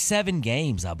 57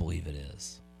 games, I believe it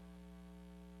is.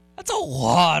 That's a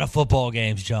lot of football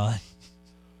games, John.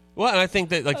 Well, and I think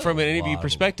that, from an interview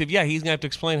perspective, yeah, he's going to have to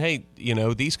explain, hey,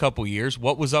 these couple years,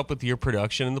 what was up with your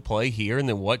production and the play here, and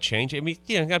then what changed. I mean,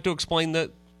 you have to explain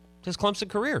his Clemson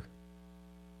career.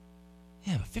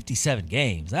 Yeah, but 57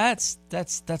 games, that's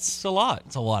a lot.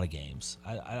 It's a lot of games.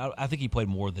 I think he played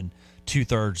more than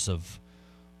 2/3 of,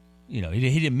 he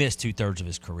didn't miss 2/3 of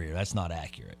his career. That's not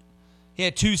accurate. He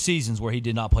had 2 seasons where he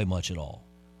did not play much at all.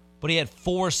 But he had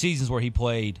 4 seasons where he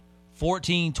played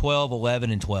 14, 12,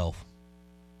 11, and 12.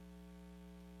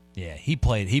 Yeah, he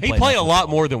played a lot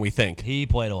more than we think. He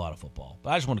played a lot of football. But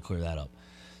I just want to clear that up.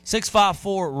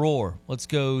 654 Roar. Let's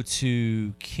go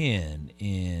to Ken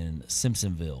in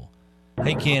Simpsonville.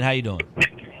 Hey, Ken, how you doing?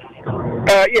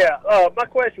 My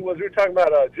question was, we were talking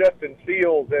about Justin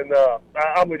Fields, and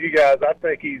I'm with you guys. I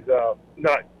think he's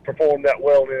not performed that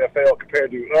well in the NFL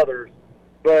compared to others.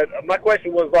 But my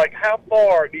question was, how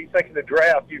far do you think in the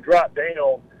draft you drop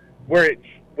down where it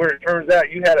turns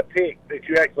out you had a pick that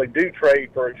you actually do trade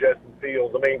for Justin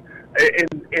Fields? I mean,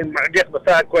 and I guess my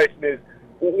side question is,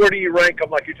 where do you rank them?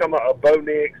 Like, you're talking about a Bo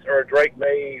Nix or a Drake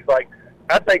Mays.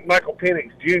 I think Michael Penix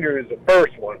Jr. is the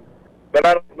first one, but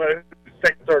I don't know who's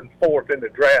second, third, and fourth in the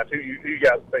draft. Who you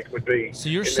guys think would be? So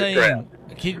you're saying,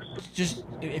 just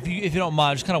if you don't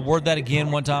mind, just kind of word that again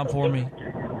one time for me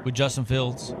with Justin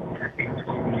Fields.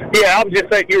 Yeah, I was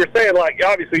just saying, you were saying,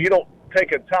 obviously you don't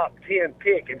take a top 10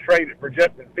 pick and trade it for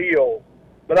Justin Fields,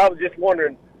 but I was just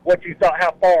wondering what you thought,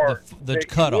 how far the that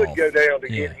cutoff you would go down to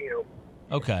get him.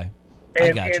 Okay.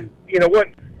 And what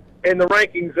in the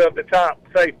rankings of the top,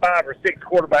 say, 5 or 6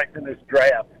 quarterbacks in this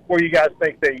draft, where you guys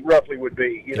think they roughly would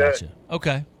be? Gotcha.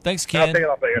 Okay. Thanks, Ken. I'll take it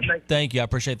off there. Thank you. I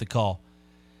appreciate the call.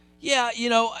 Yeah,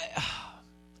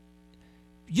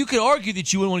 you could argue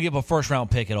that you wouldn't want to give a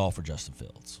first-round pick at all for Justin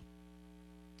Fields.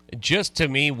 Just to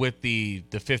me, with the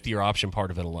 5th-year option part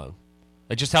of it alone.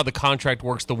 Just how the contract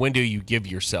works, the window you give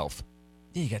yourself.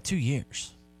 Yeah, you got 2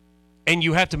 years. And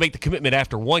you have to make the commitment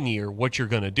after 1 year what you're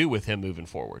going to do with him moving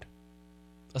forward.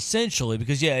 Essentially,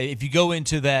 because, if you go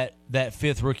into that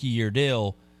 5th rookie year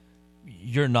deal,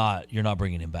 you're not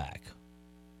bringing him back.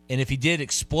 And if he did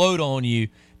explode on you,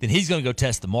 then he's going to go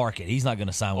test the market. He's not going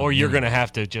to sign with you. Or you're going to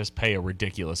have to just pay a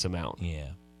ridiculous amount. Yeah.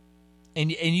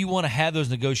 And you want to have those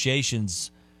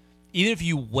negotiations. Even if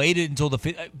you waited until the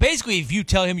 5th, basically, if you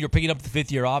tell him you're picking up the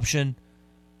 5th-year option,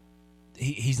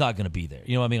 he's not going to be there.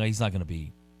 You know what I mean? He's not going to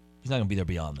be there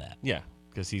beyond that. Yeah,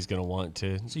 because he's going to want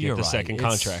to get the right. second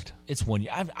contract. It's 1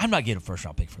 year. I'm not getting a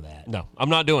first-round pick for that. No, I'm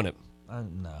not doing it.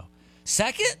 No.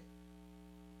 Second?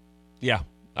 Yeah,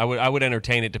 I would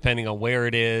entertain it depending on where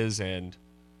it is, and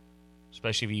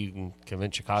especially if you can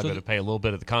convince Chicago to pay a little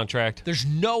bit of the contract. There's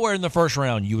nowhere in the first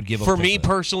round you would give up. For me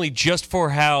personally, just for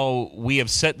how we have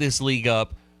set this league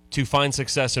up to find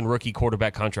success in rookie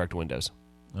quarterback contract windows.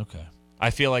 Okay. I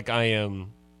feel like I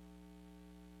am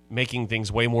making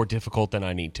things way more difficult than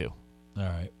I need to. All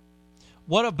right.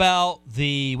 What about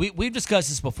we've discussed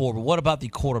this before, but what about the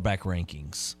quarterback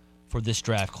rankings for this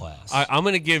draft class? I'm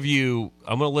going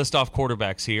to list off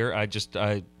quarterbacks here. I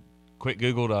quick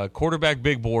Googled a quarterback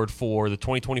big board for the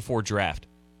 2024 draft.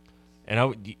 And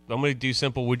I'm going to do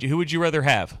simple. Who would you rather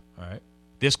have? All right.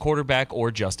 This quarterback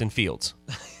or Justin Fields?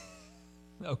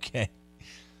 Okay.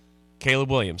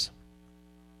 Caleb Williams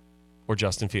or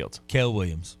Justin Fields? Caleb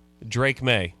Williams. Drake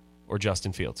May or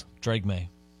Justin Fields? Drake May.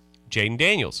 Jaden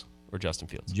Daniels or Justin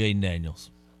Fields? Jaden Daniels.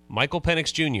 Michael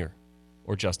Penix Jr.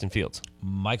 or Justin Fields?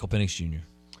 Michael Penix Jr.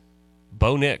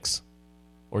 Bo Nix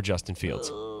or Justin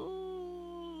Fields?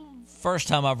 first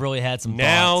time I've really had some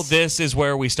Now thoughts. this is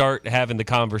where we start having the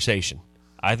conversation.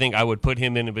 I think I would put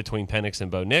him in between Penix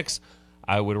and Bo Nix.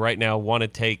 I would right now want to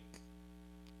take,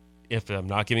 if I'm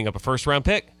not giving up a first-round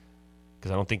pick,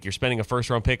 because I don't think you're spending a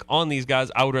first-round pick on these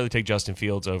guys, I would rather take Justin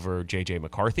Fields over J.J.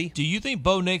 McCarthy. Do you think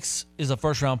Bo Nix is a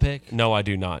first-round pick? No, I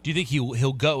do not. Do you think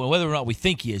he'll go, whether or not we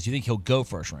think he is, do you think he'll go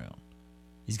first round?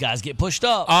 These guys get pushed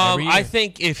up every year. I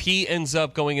think if he ends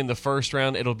up going in the first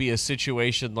round, it'll be a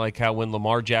situation like how when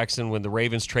Lamar Jackson, when the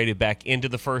Ravens traded back into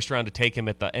the first round to take him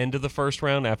at the end of the first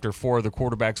round after 4 of the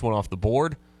quarterbacks went off the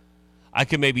board. I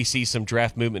could maybe see some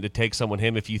draft movement to take someone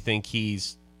him if you think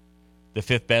he's the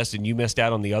 5th best and you missed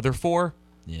out on the other 4.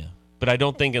 Yeah. But I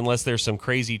don't think unless there's some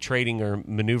crazy trading or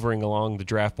maneuvering along the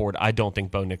draft board, I don't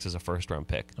think Bo Nix is a first-round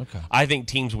pick. Okay. I think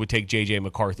teams would take J.J.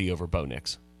 McCarthy over Bo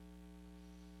Nix.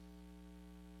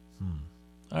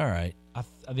 All right. I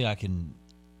think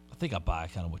I buy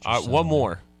kind of what you're saying. One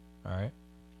more. All right.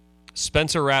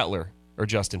 Spencer Rattler or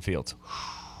Justin Fields?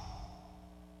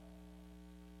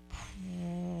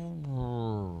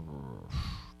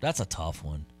 That's a tough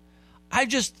one. I'm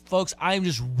just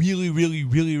really, really,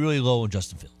 really, really low on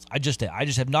Justin Fields. I just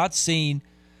have not seen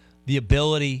the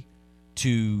ability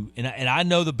to, and I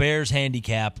know the Bears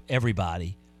handicap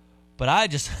everybody, but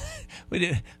we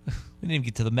didn't even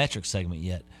get to the metrics segment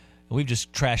yet. And we've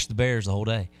just trashed the Bears the whole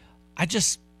day. I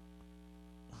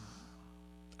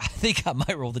think I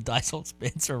might roll the dice on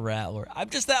Spencer Rattler. I'm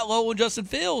just that low on Justin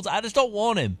Fields. I just don't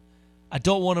want him. I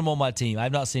don't want him on my team.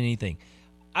 I've not seen anything.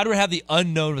 I'd rather have the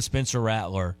unknown of Spencer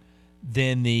Rattler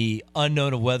than the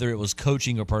unknown of whether it was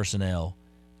coaching or personnel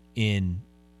in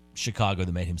Chicago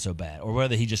that made him so bad, or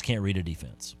whether he just can't read a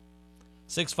defense.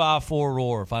 654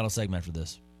 Roar, final segment for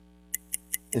this.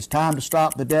 It's time to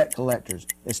stop the debt collectors.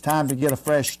 It's time to get a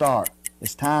fresh start.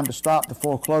 It's time to stop the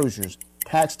foreclosures.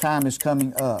 Tax time is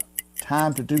coming up.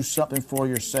 Time to do something for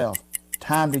yourself.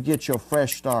 Time to get your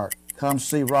fresh start. Come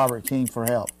see Robert King for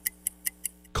help.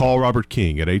 Call Robert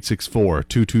King at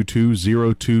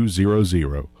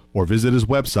 864-222-0200 or visit his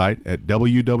website at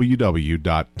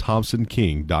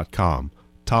www.thompsonking.com.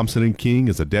 Thompson & King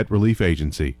is a debt relief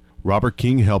agency. Robert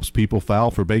King helps people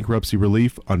file for bankruptcy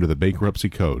relief under the Bankruptcy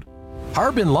Code.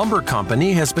 Harbin Lumber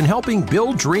Company has been helping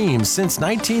build dreams since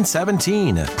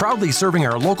 1917, proudly serving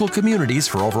our local communities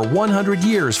for over 100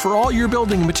 years for all your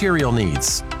building material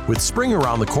needs. With spring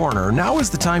around the corner, now is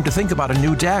the time to think about a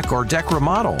new deck or deck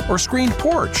remodel or screened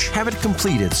porch. Have it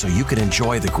completed so you can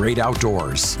enjoy the great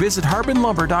outdoors. Visit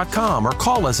harbinlumber.com or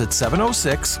call us at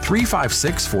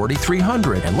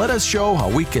 706-356-4300 and let us show how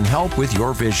we can help with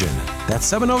your vision.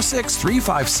 That's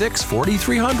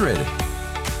 706-356-4300.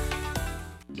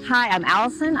 Hi, I'm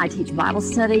Allison. I teach Bible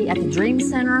study at the Dream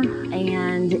Center,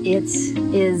 and it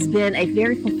has been a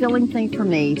very fulfilling thing for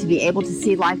me to be able to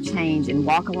see life change and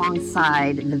walk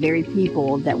alongside the very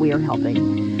people that we are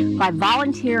helping. By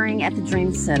volunteering at the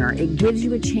Dream Center, it gives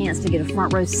you a chance to get a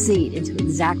front row seat into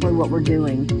exactly what we're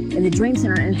doing in the Dream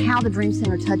Center and how the Dream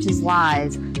Center touches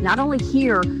lives, not only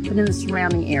here, but in the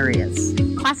surrounding areas.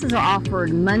 Classes are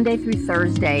offered Monday through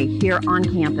Thursday here on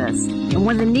campus. And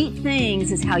one of the neat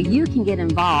things is how you can get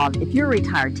involved. If you're a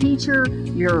retired teacher,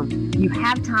 you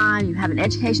have time, you have an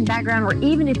education background, or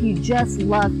even if you just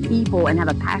love people and have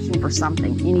a passion for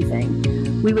something,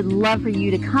 anything, we would love for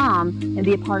you to come and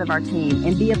be a part of our team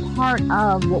and be a part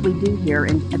of what we do here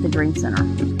at the Dream Center.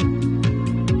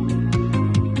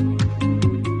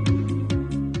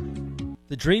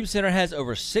 The Dream Center has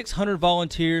over 600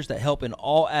 volunteers that help in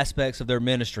all aspects of their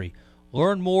ministry.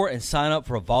 Learn more and sign up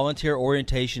for a volunteer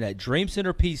orientation at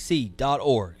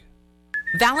dreamcenterpc.org.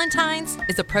 Valentine's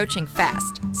is approaching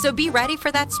fast, so be ready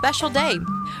for that special day.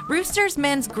 Rooster's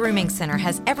Men's Grooming Center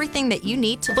has everything that you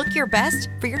need to look your best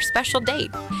for your special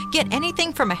date. Get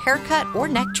anything from a haircut or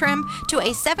neck trim to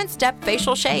a 7-step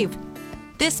facial shave.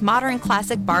 This modern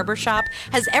classic barbershop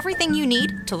has everything you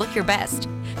need to look your best.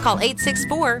 Call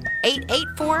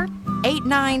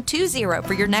 864-884-8920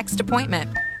 for your next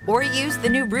appointment, or use the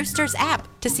new Roosters app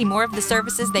to see more of the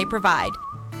services they provide.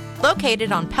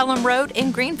 Located on Pelham Road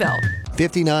in Greenville.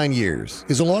 59 years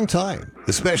is a long time,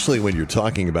 especially when you're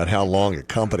talking about how long a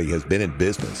company has been in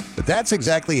business. But that's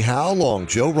exactly how long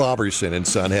Joe Robertson and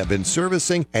Son have been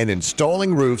servicing and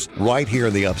installing roofs right here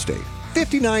in the upstate.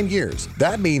 59 years.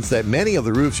 That means that many of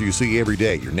the roofs you see every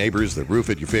day, your neighbors, the roof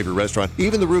at your favorite restaurant,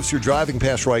 even the roofs you're driving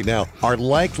past right now, are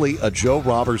likely a Joe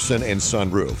Robertson and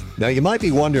Son roof. Now, you might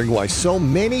be wondering why so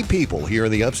many people here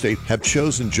in the upstate have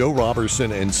chosen Joe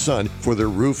Robertson and Son for their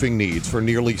roofing needs for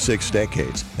nearly 6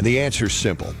 decades. And the answer is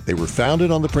simple. They were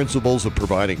founded on the principles of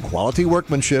providing quality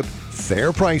workmanship,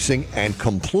 fair pricing, and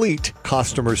complete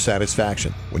customer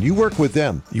satisfaction. When you work with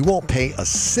them, you won't pay a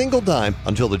single dime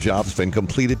until the job's been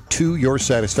completed to your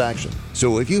satisfaction.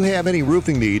 So if you have any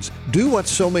roofing needs, do what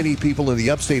so many people in the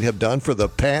upstate have done for the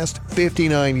past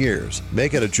 59 years.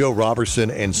 Make it a Joe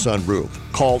Robertson and Son roof.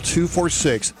 Call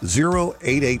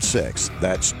 246-0886.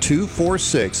 That's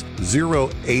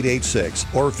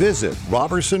 246-0886. Or visit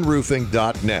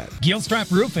robertsonroofing.net.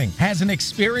 Gilstrap Roofing has an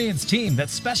experienced team that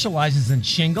specializes in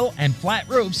shingle and flat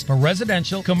roofs for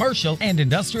residential, commercial, and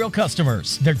industrial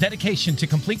customers. Their dedication to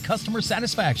complete customer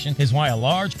satisfaction is why a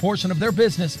large portion of their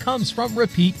business comes from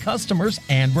repeat customers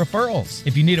and referrals.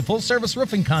 If you need a full-service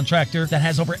roofing contractor that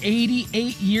has over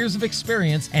 88 years of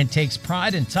experience and takes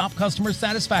pride in top customer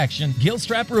satisfaction,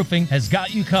 Gilstrap Roofing has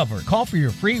got you covered. Call for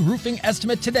your free roofing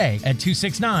estimate today at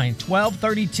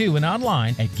 269-1232 and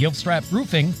online at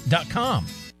gilstraproofing.com.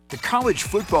 The college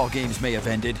football games may have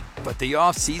ended, but the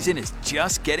off-season is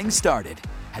just getting started.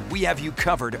 And we have you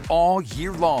covered all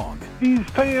year long. These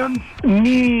fans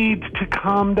need to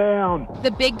calm down.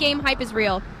 The big game hype is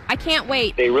real. I can't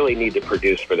wait. They really need to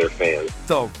produce for their fans.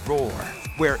 The Roar,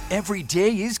 where every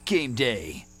day is game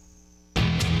day.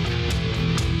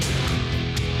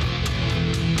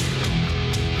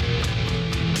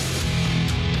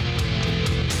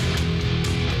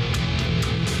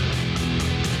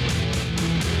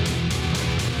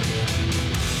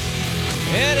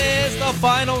 It is the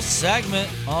final segment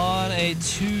on a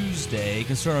Tuesday.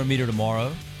 Concern our meter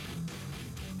tomorrow.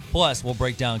 Plus, we'll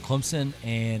break down Clemson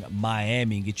and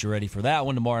Miami and get you ready for that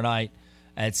one tomorrow night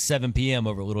at 7 p.m.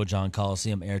 over at Little John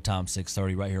Coliseum. Airtime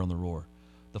 6:30 right here on The Roar,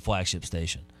 the flagship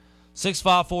station.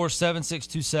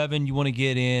 654-7627. You want to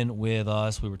get in with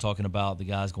us. We were talking about the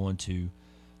guys going to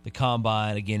the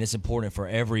Combine. Again, it's important for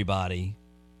everybody.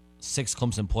 6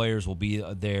 Clemson players will be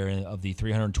there of the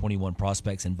 321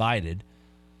 prospects invited.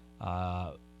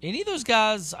 Any of those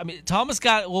guys, I mean, was Thomas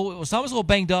a little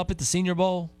banged up at the Senior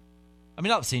Bowl? I mean,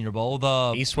 not the Senior Bowl,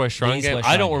 the East-West Shrine game.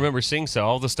 I don't remember seeing so.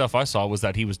 All the stuff I saw was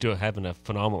that he was having a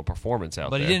phenomenal performance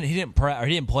out there. But he didn't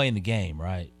play in the game,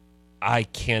 right? I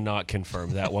cannot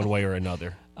confirm that one way or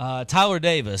another. Tyler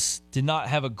Davis did not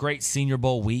have a great Senior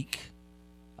Bowl week.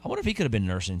 I wonder if he could have been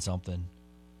nursing something.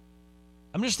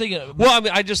 I'm just thinking. Well, I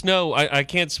mean, I just know I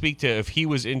can't speak to if he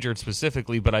was injured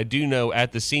specifically, but I do know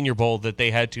at the Senior Bowl that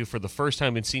they had to, for the first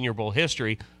time in Senior Bowl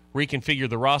history, reconfigure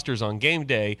the rosters on game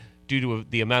day due to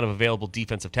the amount of available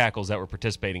defensive tackles that were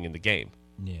participating in the game.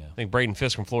 Yeah, I think Braden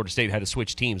Fisk from Florida State had to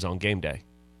switch teams on game day,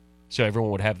 so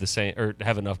everyone would have the same or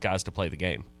have enough guys to play the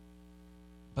game.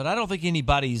 But I don't think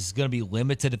anybody's going to be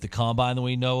limited at the Combine that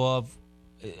we know of.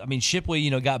 I mean, Shipley,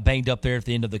 got banged up there at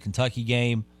the end of the Kentucky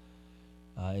game.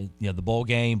 The bowl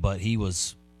game, but he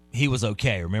was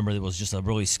okay. Remember, it was just a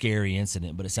really scary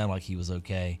incident, but it sounded like he was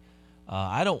okay.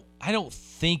 I don't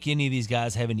think any of these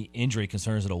guys have any injury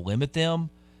concerns that'll limit them.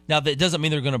 Now, that doesn't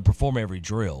mean they're going to perform every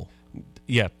drill.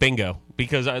 Yeah, bingo.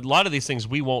 Because a lot of these things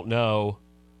we won't know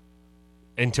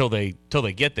until they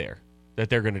get there,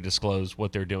 that they're going to disclose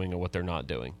what they're doing and what they're not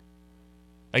doing.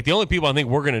 Like, the only people I think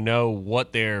we're going to know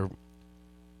what their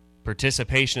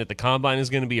participation at the Combine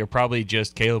is going to be are probably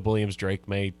just Caleb Williams, Drake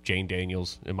May, Jane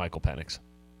Daniels, and Michael Penix.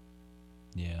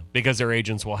 Yeah. Because their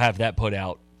agents will have that put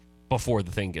out before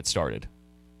the thing gets started.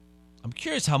 I'm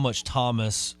curious how much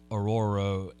Thomas,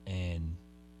 Aurora, and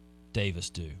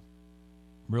Davis do.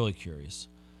 Really curious.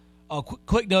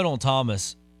 Quick note on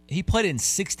Thomas. He played in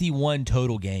 61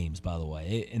 total games, by the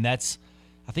way. And I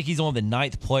think he's only the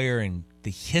 9th player in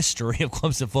the history of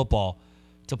Clemson football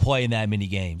to play in that many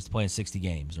games, to play in 60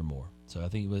 games or more. So I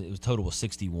think it was total was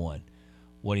 61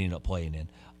 what he ended up playing in.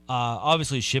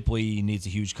 Obviously, Shipley needs a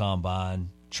huge combine.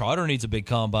 Trotter needs a big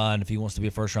combine if he wants to be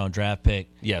a first-round draft pick.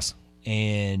 Yes.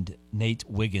 And Nate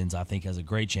Wiggins, I think, has a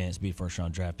great chance to be a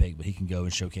first-round draft pick, but he can go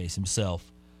and showcase himself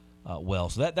well.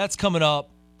 So that's coming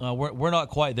up. We're not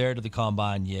quite there to the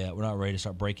combine yet. We're not ready to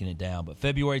start breaking it down. But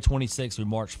February 26th through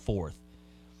March 4th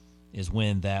is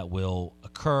when that will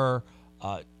occur.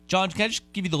 John, can I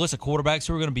just give you the list of quarterbacks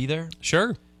who are going to be there?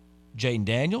 Sure. Jaden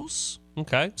Daniels.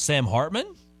 Okay. Sam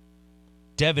Hartman.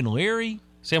 Devin Leary.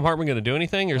 Sam Hartman going to do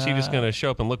anything, or is he just going to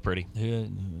show up and look pretty?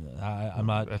 I'm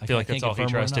not. I feel like that's all he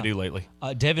tries to do lately.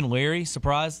 Devin Leary,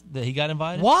 surprised that he got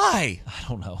invited? Why? I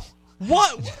don't know.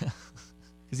 What?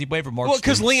 Because he played for Mark. Well,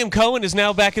 because Liam Cohen is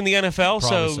now back in the NFL.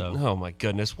 So, oh my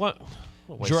goodness, what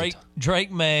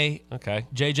Drake May. Okay.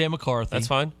 J.J. McCarthy. That's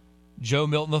fine. Joe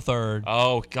Milton III.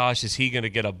 Oh, gosh, is he going to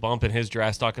get a bump in his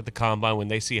draft stock at the Combine when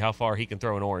they see how far he can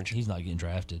throw an orange? He's not getting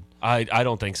drafted. I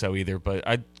don't think so either, but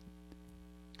I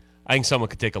think someone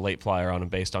could take a late flyer on him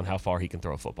based on how far he can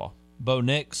throw a football. Bo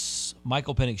Nix,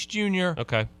 Michael Penix Jr.,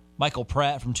 okay, Michael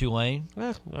Pratt from Tulane.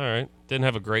 All right. Didn't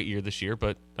have a great year this year,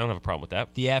 but I don't have a problem with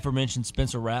that. The aforementioned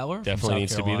Spencer Rattler. Definitely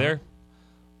needs to be there.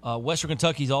 Western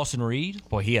Kentucky's Austin Reed.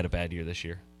 Boy, he had a bad year this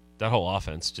year. That whole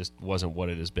offense just wasn't what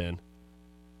it has been.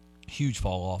 Huge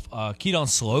fall off. Keaton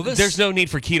Slovis. There's no need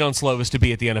for Keaton Slovis to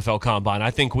be at the NFL Combine.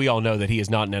 I think we all know that he is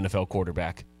not an NFL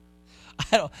quarterback.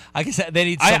 I guess they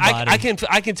need somebody.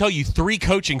 I can tell you 3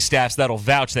 coaching staffs that'll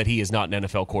vouch that he is not an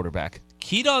NFL quarterback.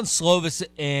 Keaton Slovis,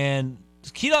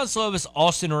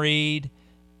 Austin Reed,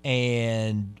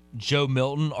 and Joe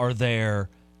Milton are there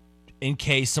in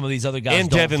case some of these other guys and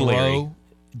Devin Leary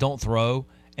don't throw,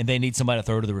 and they need somebody to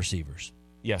throw to the receivers.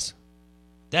 Yes.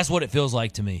 That's what it feels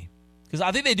like to me. Because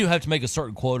I think they do have to make a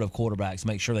certain quota of quarterbacks to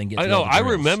make sure they can get to I know. I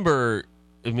remember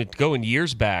going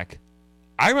years back.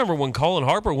 I remember when Colin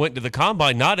Harper went to the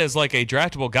Combine not as like a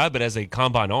draftable guy, but as a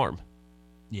Combine arm.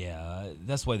 Yeah,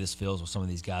 that's the way this feels with some of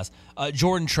these guys.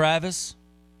 Jordan Travis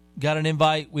got an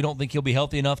invite. We don't think he'll be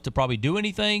healthy enough to probably do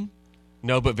anything.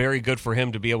 No, but very good for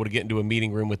him to be able to get into a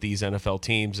meeting room with these NFL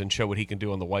teams and show what he can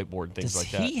do on the whiteboard and things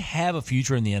like that. Does he have a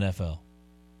future in the NFL?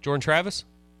 Jordan Travis?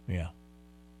 Yeah.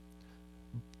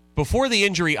 Before the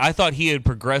injury, I thought he had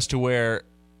progressed to where,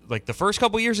 like the first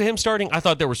couple years of him starting, I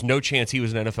thought there was no chance he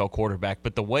was an NFL quarterback.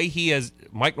 But the way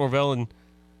Mike Norvell and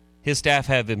his staff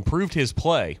have improved his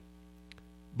play,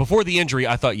 before the injury,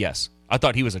 I thought yes. I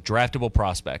thought he was a draftable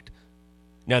prospect.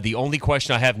 Now, the only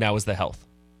question I have now is the health.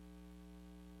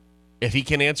 If he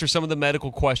can answer some of the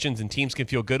medical questions and teams can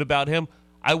feel good about him,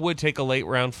 I would take a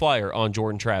late-round flyer on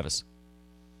Jordan Travis.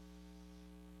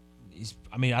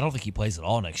 I don't think he plays at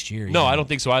all next year. No, I don't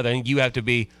think so either. I think you have to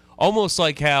be almost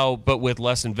like how, but with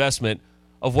less investment,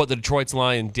 of what the Detroit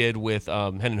Lions did with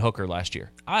Hendon Hooker last year.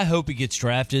 I hope he gets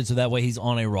drafted so that way he's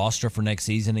on a roster for next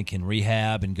season and can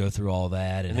rehab and go through all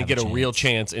that. And then get a real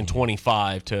chance in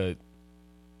 25 to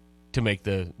make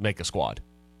a squad.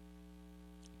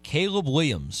 Caleb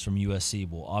Williams from USC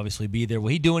will obviously be there. Will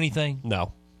he do anything?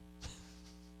 No.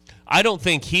 I don't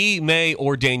think he, May,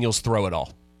 or Daniels throw it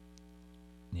all.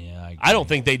 Yeah, I don't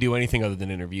think they do anything other than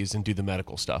interviews and do the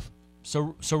medical stuff.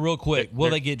 So real quick, will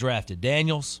they get drafted?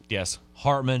 Daniels? Yes.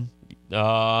 Hartman?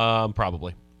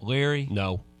 Probably. Leary?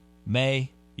 No.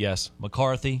 May? Yes.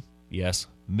 McCarthy? Yes.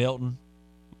 Milton?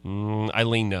 I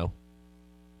lean no.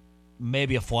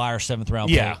 Maybe a flyer 7th round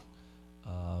pick.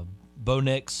 Bo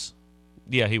Nix?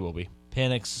 Yeah, he will be.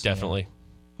 Penix? Definitely. Yeah.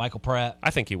 Michael Pratt?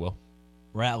 I think he will.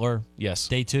 Rattler? Yes.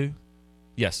 Day 2?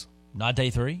 Yes. Not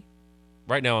day 3?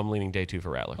 Right now I'm leaning day 2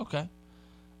 for Rattler. Okay.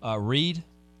 Reed?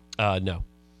 No.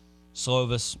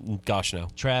 Slovis? Gosh, no.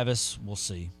 Travis? We'll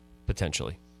see.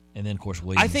 Potentially. And then, of course,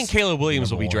 Williams. I think Caleb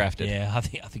Williams will be drafted. Yeah, I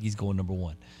think he's going number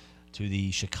 1 to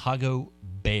the Chicago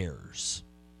Bears.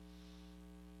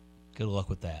 Good luck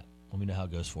with that. Let me know how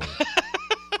it goes for you.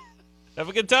 Have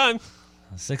a good time.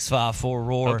 654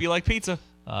 Roar. Hope you like pizza.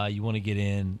 You want to get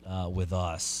in with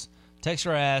us.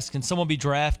 Texter asks, can someone be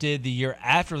drafted the year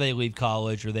after they leave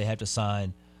college or they have to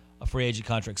sign a free agent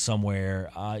contract somewhere?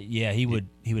 Yeah, he would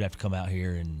have to come out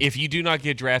here. And if you do not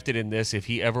get drafted in this, if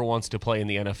he ever wants to play in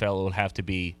the NFL, it would have to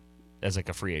be as like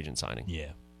a free agent signing.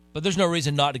 Yeah. But there's no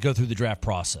reason not to go through the draft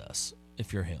process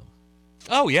if you're him.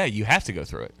 Oh, yeah, you have to go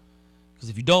through it. Because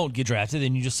if you don't get drafted,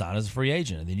 then you just sign as a free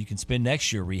agent, and then you can spend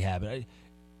next year rehabbing.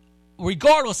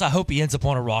 Regardless, I hope he ends up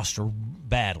on a roster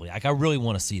badly. Like, I really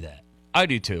want to see that. I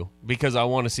do too, because I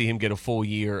want to see him get a full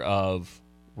year of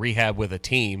rehab with a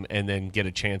team and then get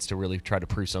a chance to really try to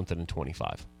prove something in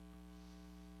 25.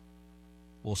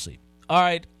 We'll see. All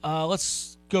right,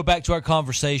 let's go back to our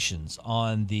conversations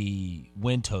on the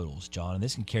win totals, John, and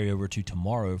this can carry over to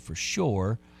tomorrow for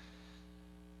sure.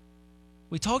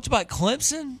 We talked about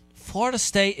Clemson, Florida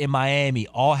State, and Miami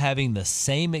all having the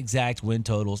same exact win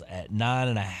totals at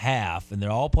 9.5, and they're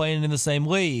all playing in the same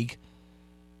league.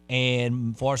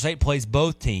 And Florida State plays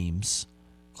both teams.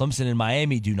 Clemson and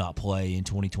Miami do not play in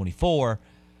 2024.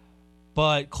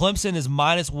 But Clemson is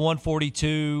minus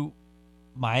 142.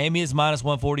 Miami is minus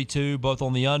 142, both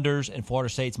on the unders. And Florida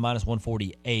State's minus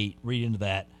 148. Read into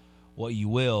that what you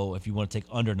will. If you want to take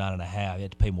under 9.5, you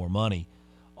have to pay more money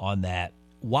on that.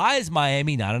 Why is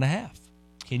Miami 9.5?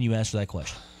 Can you answer that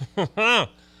question?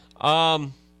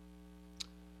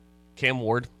 Cam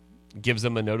Ward gives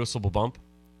them a noticeable bump.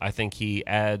 I think he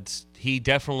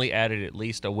definitely added at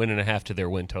least a 1.5 to their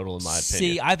win total, in my opinion.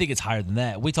 See, I think it's higher than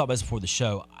that. We talked about this before the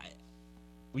show.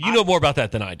 You know more about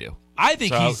that than I do. I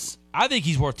think he's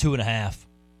worth 2.5.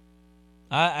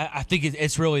 I think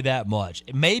it's really that much.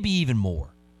 Maybe even more.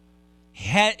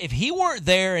 If he weren't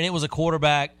there and it was a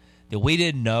quarterback that we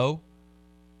didn't know,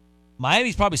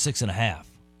 Miami's probably 6.5.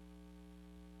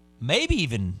 Maybe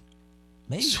even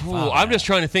Maybe I'm just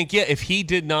trying to think. Yeah, if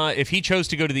he chose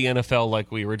to go to the NFL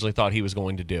like we originally thought he was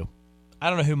going to do, I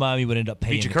don't know who Miami would end up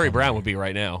paying. Ja'Carri Brown would be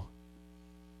right now,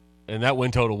 and that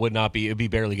win total would not be. It'd be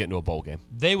barely getting to a bowl game.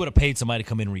 They would have paid somebody to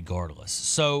come in regardless.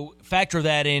 So factor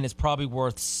that in. It's probably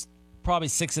worth 6.5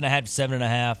 to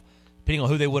 7.5, depending on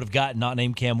who they would have gotten. Not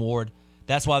named Cam Ward.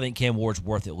 That's why I think Cam Ward's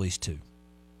worth at least 2.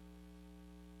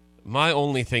 My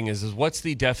only thing is what's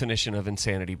the definition of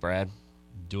insanity, Brad?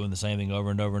 Doing the same thing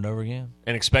over and over and over again.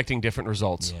 And expecting different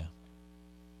results. Yeah.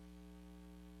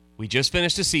 We just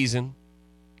finished a season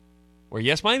where,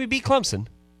 yes, Miami beat Clemson.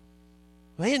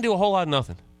 They didn't do a whole lot of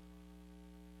nothing.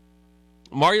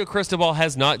 Mario Cristobal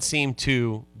has not seemed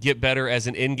to get better as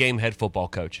an in-game head football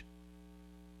coach.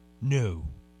 No.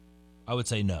 I would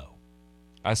say no.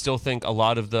 I still think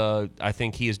I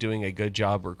think he is doing a good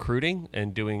job recruiting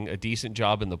and doing a decent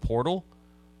job in the portal.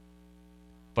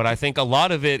 But I think a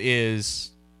lot of it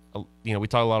is, we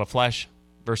talk a lot of flash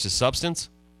versus substance.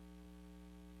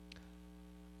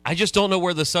 I just don't know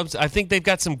where the substance. I think they've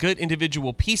got some good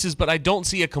individual pieces, but I don't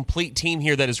see a complete team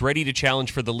here that is ready to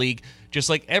challenge for the league, just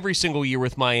like every single year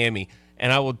with Miami.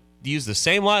 And I will use the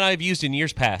same line I've used in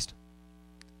years past.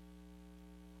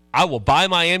 I will buy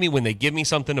Miami when they give me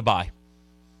something to buy.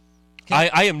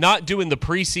 I am not doing the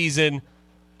preseason.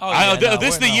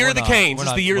 This is the year of the Canes. This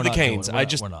is the year of the Canes.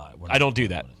 I don't do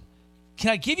that. Can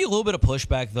I give you a little bit of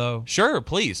pushback, though? Sure,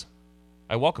 please.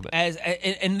 I welcome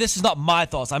it. And this is not my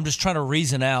thoughts. I'm just trying to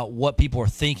reason out what people are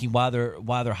thinking, why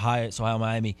they're high on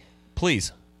Miami.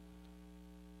 Please.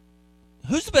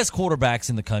 Who's the best quarterbacks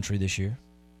in the country this year?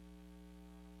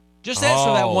 Just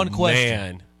answer that one question.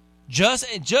 Man.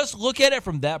 Just look at it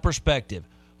from that perspective.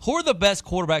 Who are the best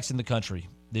quarterbacks in the country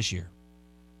this year?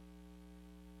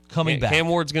 Coming back. Cam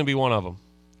Ward's going to be one of them.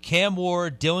 Cam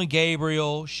Ward, Dylan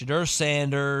Gabriel, Shedeur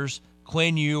Sanders,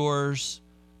 Quinn Ewers,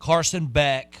 Carson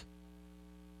Beck.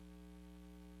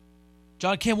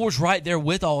 John, Cam Ward's right there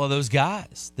with all of those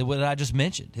guys that I just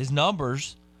mentioned. His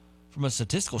numbers, from a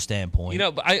statistical standpoint,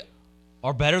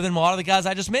 are better than a lot of the guys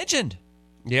I just mentioned.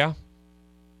 Yeah.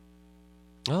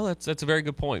 Well, that's a very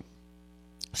good point.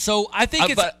 So I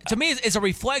think to me, it's a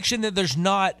reflection that there's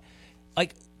not,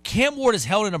 like, Cam Ward is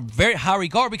held in a very high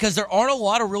regard because there aren't a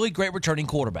lot of really great returning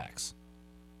quarterbacks.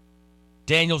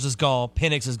 Daniels is gone.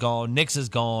 Penix is gone. Nix is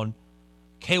gone.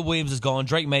 Caleb Williams is gone.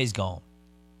 Drake May's gone.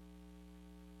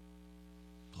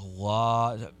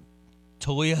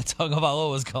 Talia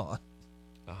Tagovailoa is gone.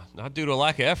 Not due to a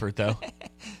lack of effort, though.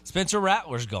 Spencer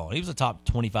Rattler's gone. He was a top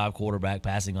 25 quarterback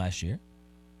passing last year.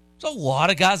 There's a lot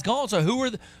of guys gone.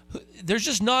 So there's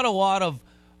just not a lot of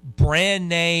brand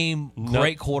name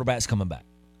great quarterbacks coming back.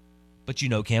 But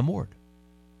Cam Ward.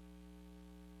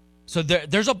 So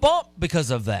there's a bump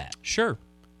because of that. Sure.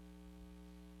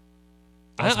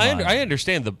 I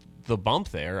understand the bump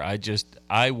there.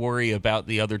 I worry about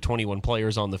the other 21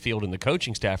 players on the field and the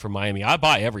coaching staff from Miami. I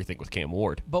buy everything with Cam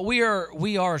Ward. But we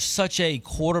are such a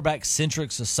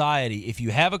quarterback-centric society. If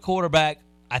you have a quarterback,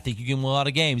 I think you can win a lot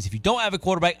of games. If you don't have a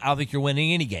quarterback, I don't think you're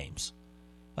winning any games.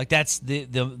 Like, that's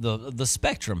the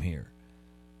spectrum here.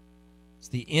 It's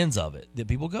the ends of it that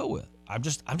people go with. I'm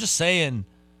just saying,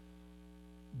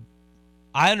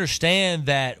 I understand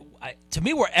that, to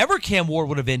me, wherever Cam Ward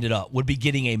would have ended up would be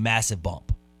getting a massive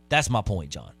bump. That's my point,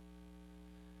 John.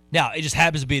 Now, it just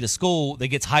happens to be at a school that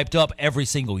gets hyped up every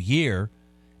single year,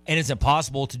 and it's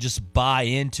impossible to just buy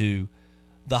into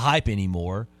the hype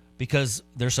anymore because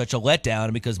there's such a letdown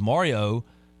and because Mario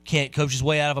can't coach his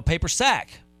way out of a paper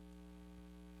sack.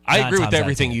 I agree with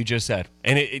everything you just said.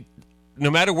 And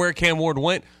no matter where Cam Ward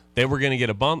went, they were going to get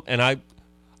a bump. And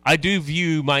I do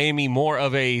view Miami more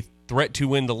of a threat to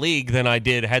win the league than I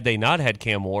did had they not had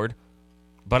Cam Ward.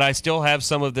 But I still have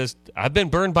some of this. I've been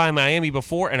burned by Miami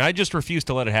before, and I just refuse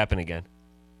to let it happen again.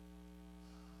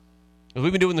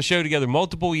 We've been doing the show together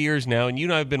multiple years now, and you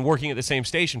and I have been working at the same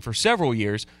station for several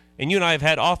years, and you and I have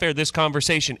had off-air this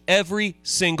conversation every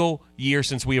single year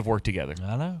since we have worked together.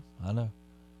 I know. And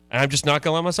I'm just not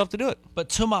going to allow myself to do it. But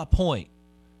to my point,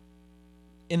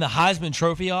 in the Heisman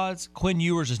Trophy odds, Quinn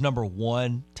Ewers is number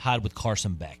 1, tied with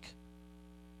Carson Beck.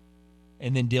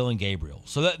 And then Dylan Gabriel.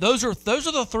 So those are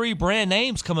the 3 brand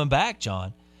names coming back,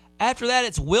 John. After that,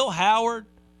 it's Will Howard,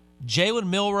 Jalen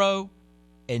Milroe,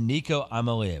 and Nico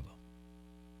Amalieva.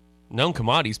 Known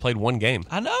commodities, played 1 game.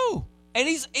 I know. And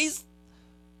he's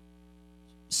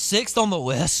 6th on the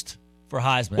list for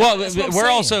Heisman. Well, we're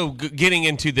also getting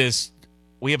into this.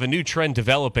 We have a new trend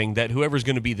developing that whoever's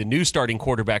going to be the new starting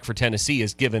quarterback for Tennessee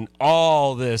is given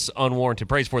all this unwarranted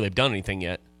praise before they've done anything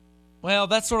yet. Well,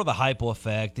 that's sort of the Heupel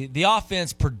effect. The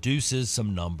offense produces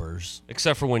some numbers.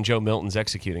 Except for when Joe Milton's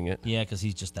executing it. Yeah, because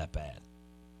he's just that bad.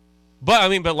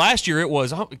 But last year it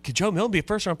was, could Joe Milton be a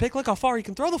first-round pick? Look how far he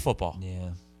can throw the football. Yeah,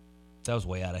 that was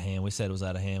way out of hand. We said it was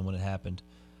out of hand when it happened.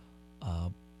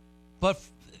 But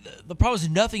the problem is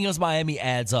nothing else Miami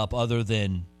adds up other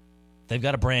than they've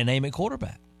got a brand name at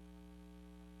quarterback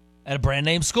at a brand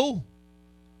name school.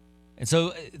 And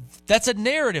so that's a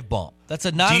narrative bump. That's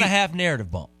a 9.5 narrative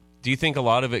bump. Do you think a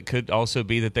lot of it could also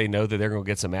be that they know that they're going to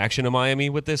get some action in Miami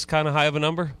with this kind of high of a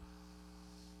number?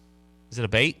 Is it a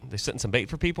bait? They're setting some bait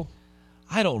for people?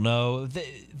 I don't know.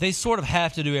 They sort of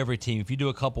have to do every team. If you do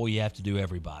a couple, you have to do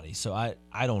everybody. So I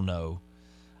don't know.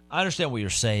 I understand what you're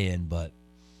saying, but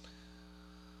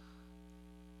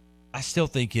I still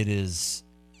think it is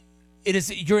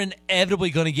you're inevitably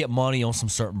going to get money on some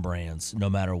certain brands no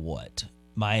matter what.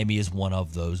 Miami is one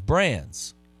of those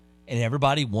brands. And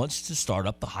everybody wants to start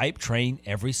up the hype train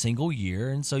every single year.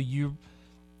 And so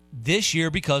this year,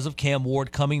 because of Cam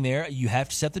Ward coming there, you have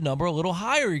to set the number a little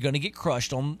higher. You're going to get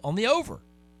crushed on the over.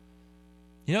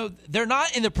 You know, they're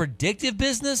not in the predictive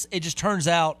business. It just turns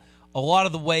out a lot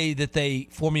of the way that they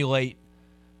formulate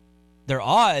their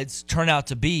odds turn out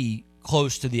to be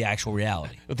close to the actual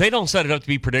reality. They don't set it up to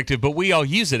be predictive, but we all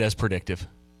use it as predictive.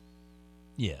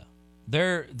 Yeah.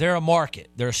 They're a market.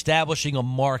 They're establishing a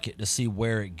market to see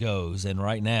where it goes. And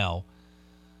right now,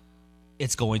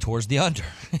 it's going towards the under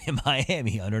in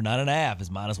Miami. Under 9.5 is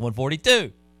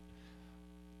 -142.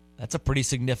 That's a pretty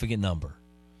significant number.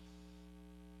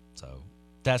 So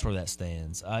that's where that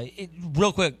stands.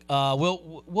 Real quick,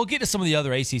 we'll get to some of the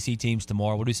other ACC teams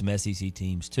tomorrow. We'll do some SEC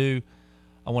teams too.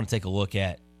 I want to take a look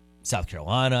at South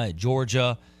Carolina, at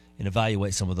Georgia, and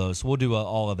evaluate some of those. So we'll do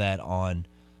all of that on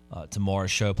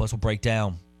tomorrow's show. Plus, we'll break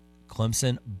down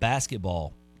Clemson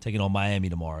basketball taking on Miami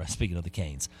tomorrow, speaking of the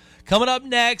Canes. Coming up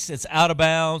next, it's Out of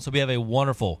Bounds. So we have a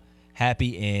wonderful,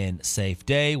 happy, and safe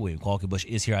day. William Qualkenbush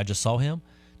is here. I just saw him.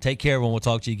 Take care, everyone. We'll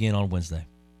talk to you again on Wednesday.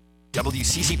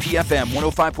 WCCP-FM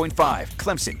 105.5,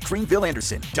 Clemson, Greenville,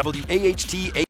 Anderson, WAHT